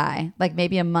go by, like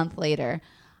maybe a month later,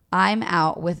 I'm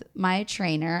out with my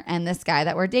trainer and this guy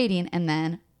that we're dating. And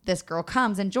then this girl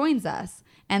comes and joins us.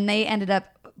 And they ended up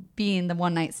being the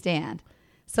one night stand.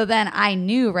 So then I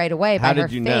knew right away by How her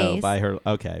did you face. know? By her,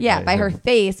 okay. Yeah, by her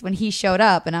face when he showed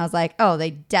up, and I was like, "Oh,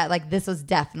 like this was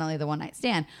definitely the one night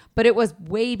stand." But it was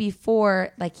way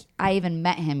before like I even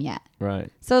met him yet. Right.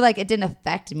 So like it didn't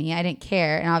affect me. I d't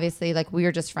care, and obviously like we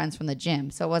were just friends from the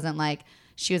gym, so it wasn't like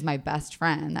she was my best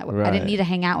friend. I Right. didn't need to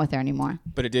hang out with her anymore.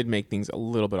 But it did make things a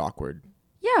little bit awkward.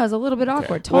 Yeah, it was a little bit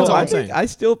awkward. Well, Totally. that's all I'm saying. I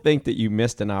still think that you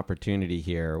missed an opportunity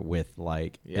here with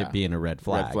like Yeah. it being a red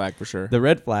flag. Red flag for sure. The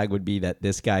red flag would be that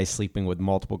this guy's sleeping with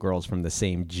multiple girls from the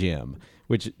same gym,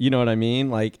 which you know what I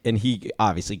mean? Like, and he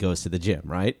obviously goes to the gym,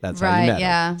 right? That's how Right, you met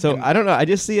yeah. him. So I don't know. I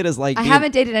just see it as like I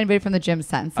haven't dated anybody from the gym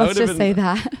since. I Let's would've just been- say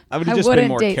that. I would have just been wouldn't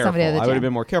more date careful. somebody at the I would have gym.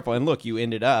 been more careful. And look, you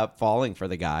ended up falling for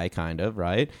the guy, kind of,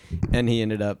 right? And he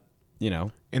ended up, you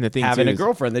know, And the thing having too a is-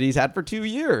 girlfriend that he's had for 2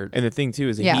 years. And the thing too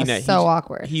is that Yeah, so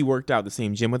awkward. He worked out the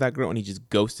same gym with that girl, and he just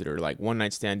ghosted her. Like one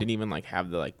night stand, didn't even like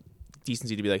have the like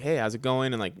decency to be like, "Hey, how's it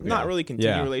going?" And like not really continue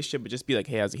Yeah. a relationship, but just be like,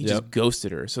 "Hey, how's it?" He Yep. just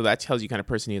ghosted her. So that tells you kind of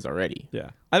person he is already. Yeah,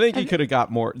 I think he could have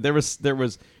got more. There was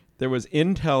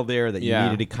intel there that you Yeah.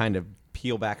 needed to kind of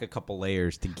peel back a couple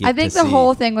layers to get. I think to the see.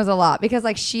 whole thing was a lot because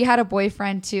like she had a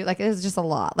boyfriend too. Like it was just a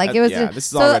lot. Like it was. yeah, just, this is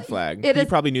so all red flag. It He is,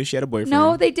 probably knew she had a boyfriend.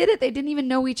 no, they did it. They didn't even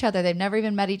know each other. They've never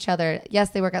even met each other.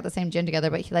 Yes, they work at the same gym together,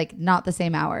 but like not the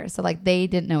same hours. So like they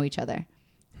didn't know each other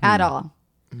at all.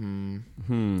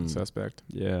 Suspect.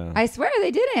 Yeah. I swear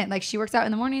they didn't. Like she works out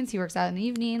in the mornings, he works out in the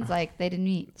evenings. Like they didn't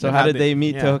meet. so But how how did they- they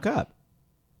meet yeah. to hook up?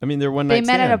 I mean, they're one They night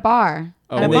met at a stand. bar.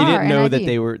 Oh, at a And bar they didn't in know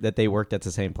IV. that they worked at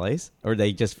the same place, or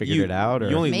they just figured You- it out. Or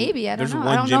you only- Maybe, I don't there's know. I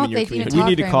one don't gym know in if your they've even community. we talked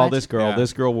need to very call much. this girl. Yeah.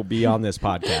 This girl will be on this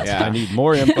podcast. Yeah. I need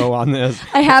more info on this.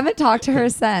 I haven't talked to her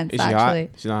since. Is she actually. hot?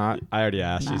 She's not hot. I already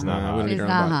asked. She's No. not. We hot. don't need She's her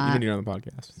not on the hot. You don't need her on the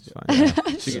podcast. It's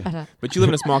fine. She Shut can- up. But you live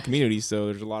in a small community, so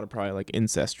there's a lot of probably like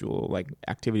incestual like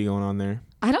activity going on there.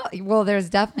 I don't. Well, there's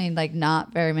definitely like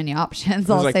not very many options.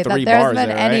 I'll like say 3 that there bars hasn't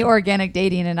been there, any right? organic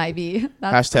dating in IB.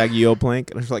 That's Hashtag Yo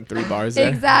Plank. There's like 3 bars there.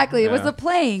 exactly. It was Yeah. the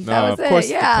plank. No, That was of it. course it's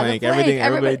the Yeah, plank. the plank. Everything-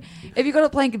 Everybody, everybody- if you go to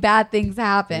plank, bad things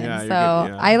happen. Yeah, So you're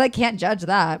good, yeah. I like can't judge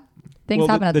that. Things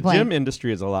happen at the plank. gym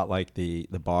industry is a lot like the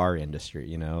bar industry.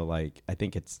 You know, like I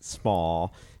think it's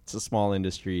small. It's a small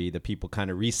industry that people kind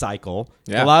of recycle.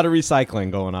 Yeah. A lot of recycling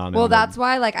going on. Well, in the- that's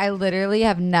why, like, I literally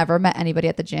have never met anybody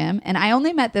at the gym, and I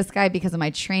only met this guy because of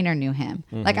my trainer knew him.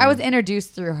 Like, I was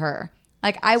introduced through her.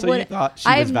 Like, I So would. you thought she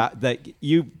I've- was that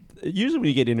you. Usually, when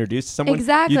you get introduced to someone,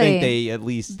 Exactly. you think they at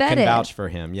least can Vetted. vouch for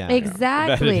him. Yeah,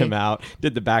 Exactly. Vetted him out,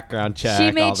 did the background check. She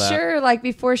all made that. sure, like,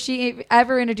 before she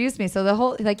ever introduced me. So the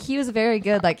whole, like, he was very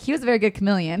good. Like, he was a very good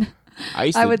chameleon,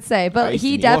 used I to- would say. I But used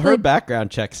he to- Well, definitely. her background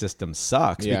check system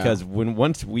sucks Yeah. because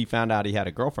once we found out he had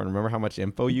a girlfriend, remember how much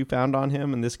info you found on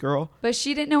him and this girl? But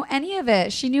she didn't know any of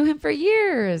it. She knew him for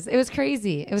years. It was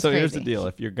crazy. It was So crazy. here's the deal: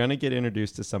 if you're gonna get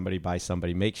introduced to somebody by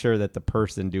somebody, make sure that the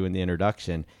person doing the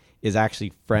introduction is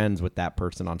actually friends with that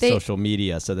person on social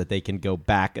media, so that they can go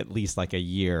back at least like a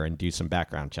year and do some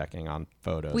background checking on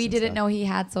photos. We and didn't stuff. know he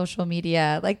had social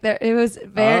media. Like there, it was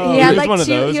very. Oh, he had he was like one of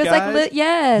 2. those He was guys? like,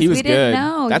 yes. He was we didn't good.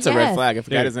 know. That's a red Yes. flag. If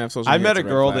a guy Dude, doesn't have social I media, met it's a red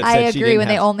girl flag. that I said she agree. didn't When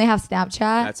they have- only have Snapchat,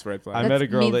 That's red flag. I met a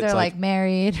girl means that's they're like- like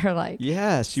married or like.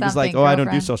 Yeah, she was something, like, "Oh, I don't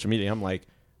do girlfriend. social media." I'm like,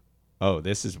 "Oh,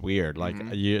 this is weird. Like,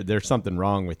 Mm-hmm. there's something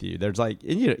wrong with you." There's like,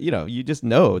 and you just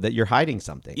know that you're hiding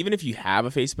something. Even if you have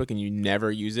a Facebook and you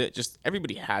never use it, just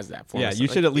everybody has that form. Yeah, of you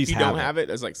stuff. should Like, at least if you have don't it. have it,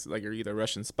 it's like you're either a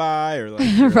Russian spy or like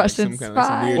you're Russian like some kind of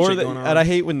some spy. weird Or shit the, going on. and I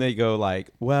hate when they go like,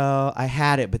 "Well, I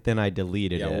had it, but then I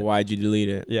deleted yeah, it." well, why'd you delete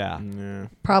it? Yeah. Yeah.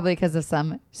 Probably because of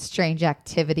some strange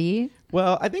activity.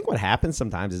 Well, I think what happens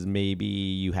sometimes is maybe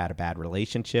you had a bad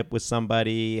relationship with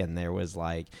somebody and there was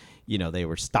like, they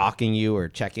were stalking you or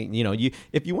checking,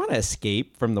 if you want to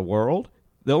escape from the world,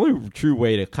 the only true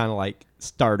way to kind of like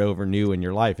start over new in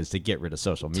your life is to get rid of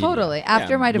social media. Totally.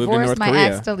 After my move to divorce, North my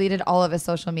Korea. ex deleted all of his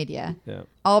social media. Yeah.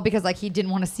 All because like he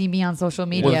didn't want to see me on social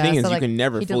media. Well, the thing is, so, you like, can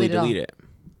never he fully deleted all. delete it.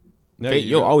 No,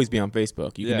 You'll always be on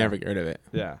Facebook. You Yeah. can never get rid of it.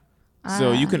 Yeah.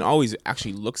 So you can always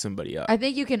actually look somebody up. I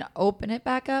think you can open it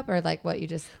back up, or like what you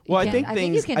just. You Well, I can't-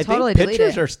 think you can I totally think delete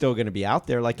pictures it. are still going to be out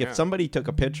there. Like Yeah. if somebody took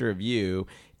a picture of you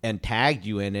and tagged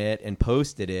you in it and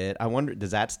posted it, I wonder,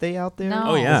 does that stay out there? No.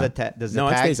 Oh, yeah. Does No,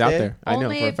 the it tag stays out stay? there. I know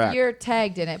Only for a if fact. you're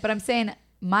tagged in it. But I'm saying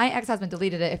my ex-husband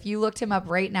deleted it. If you looked him up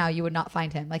right now, you would not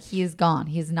find him. Like he is gone.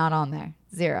 He's not on there.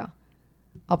 Zero.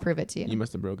 I'll prove it to you. You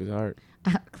must have broke his heart.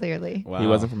 Clearly. Wow. He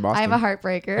wasn't from Boston. I'm a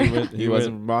heartbreaker. He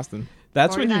wasn't from Boston.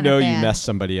 That's when you 49er know you fan. messed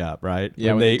somebody up, right?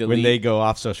 Yeah, when when they when delete. they go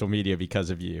off social media because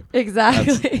of you.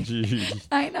 Exactly. Jeez.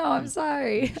 I know. I'm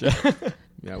sorry.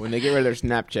 Yeah, when they get rid of their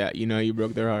Snapchat, you know you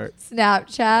broke their heart.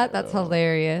 Snapchat. That's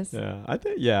hilarious. I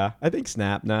think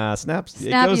Snap. Nah, Snap's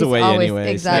Snap it goes is away always-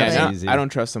 anyway. exactly. Snap's Yeah, easy. I don't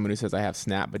trust someone who says I have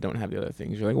Snap but don't have the other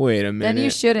things. You're like, wait a minute. Then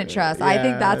you shouldn't trust. I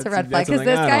think that's a red flag because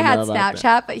this guy had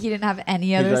Snapchat, but he didn't have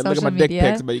any other Look at social my dick media.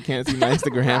 pics, but you can't see my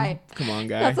Instagram. Right. Come on,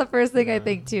 guy. That's the first thing I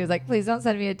think too. Is like, please don't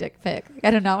send me a dick pic. Like,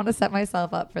 I do not want to set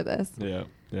myself up for this. Yeah.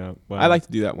 Well, I like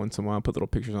to do that once in a while. Put little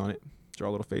pictures on it. Draw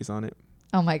a little face on it.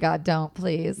 Oh my God, don't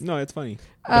please. No, it's funny.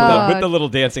 with the little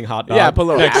dancing hot dog. Yeah, put a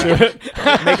little next to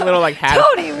it. Make a little like hat.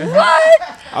 Tony,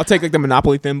 what? I'll take like the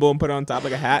Monopoly thimble and put it on top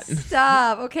like a hat.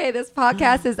 Stop. Okay, this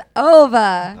podcast is over. All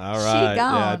right. She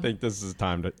gone. Yeah, I think this is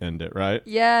time to end it, right?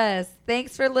 Yes.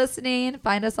 Thanks for listening.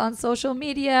 Find us on social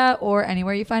media or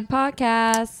anywhere you find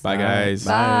podcasts. Bye, guys.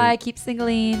 Bye. Keep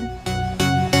singling.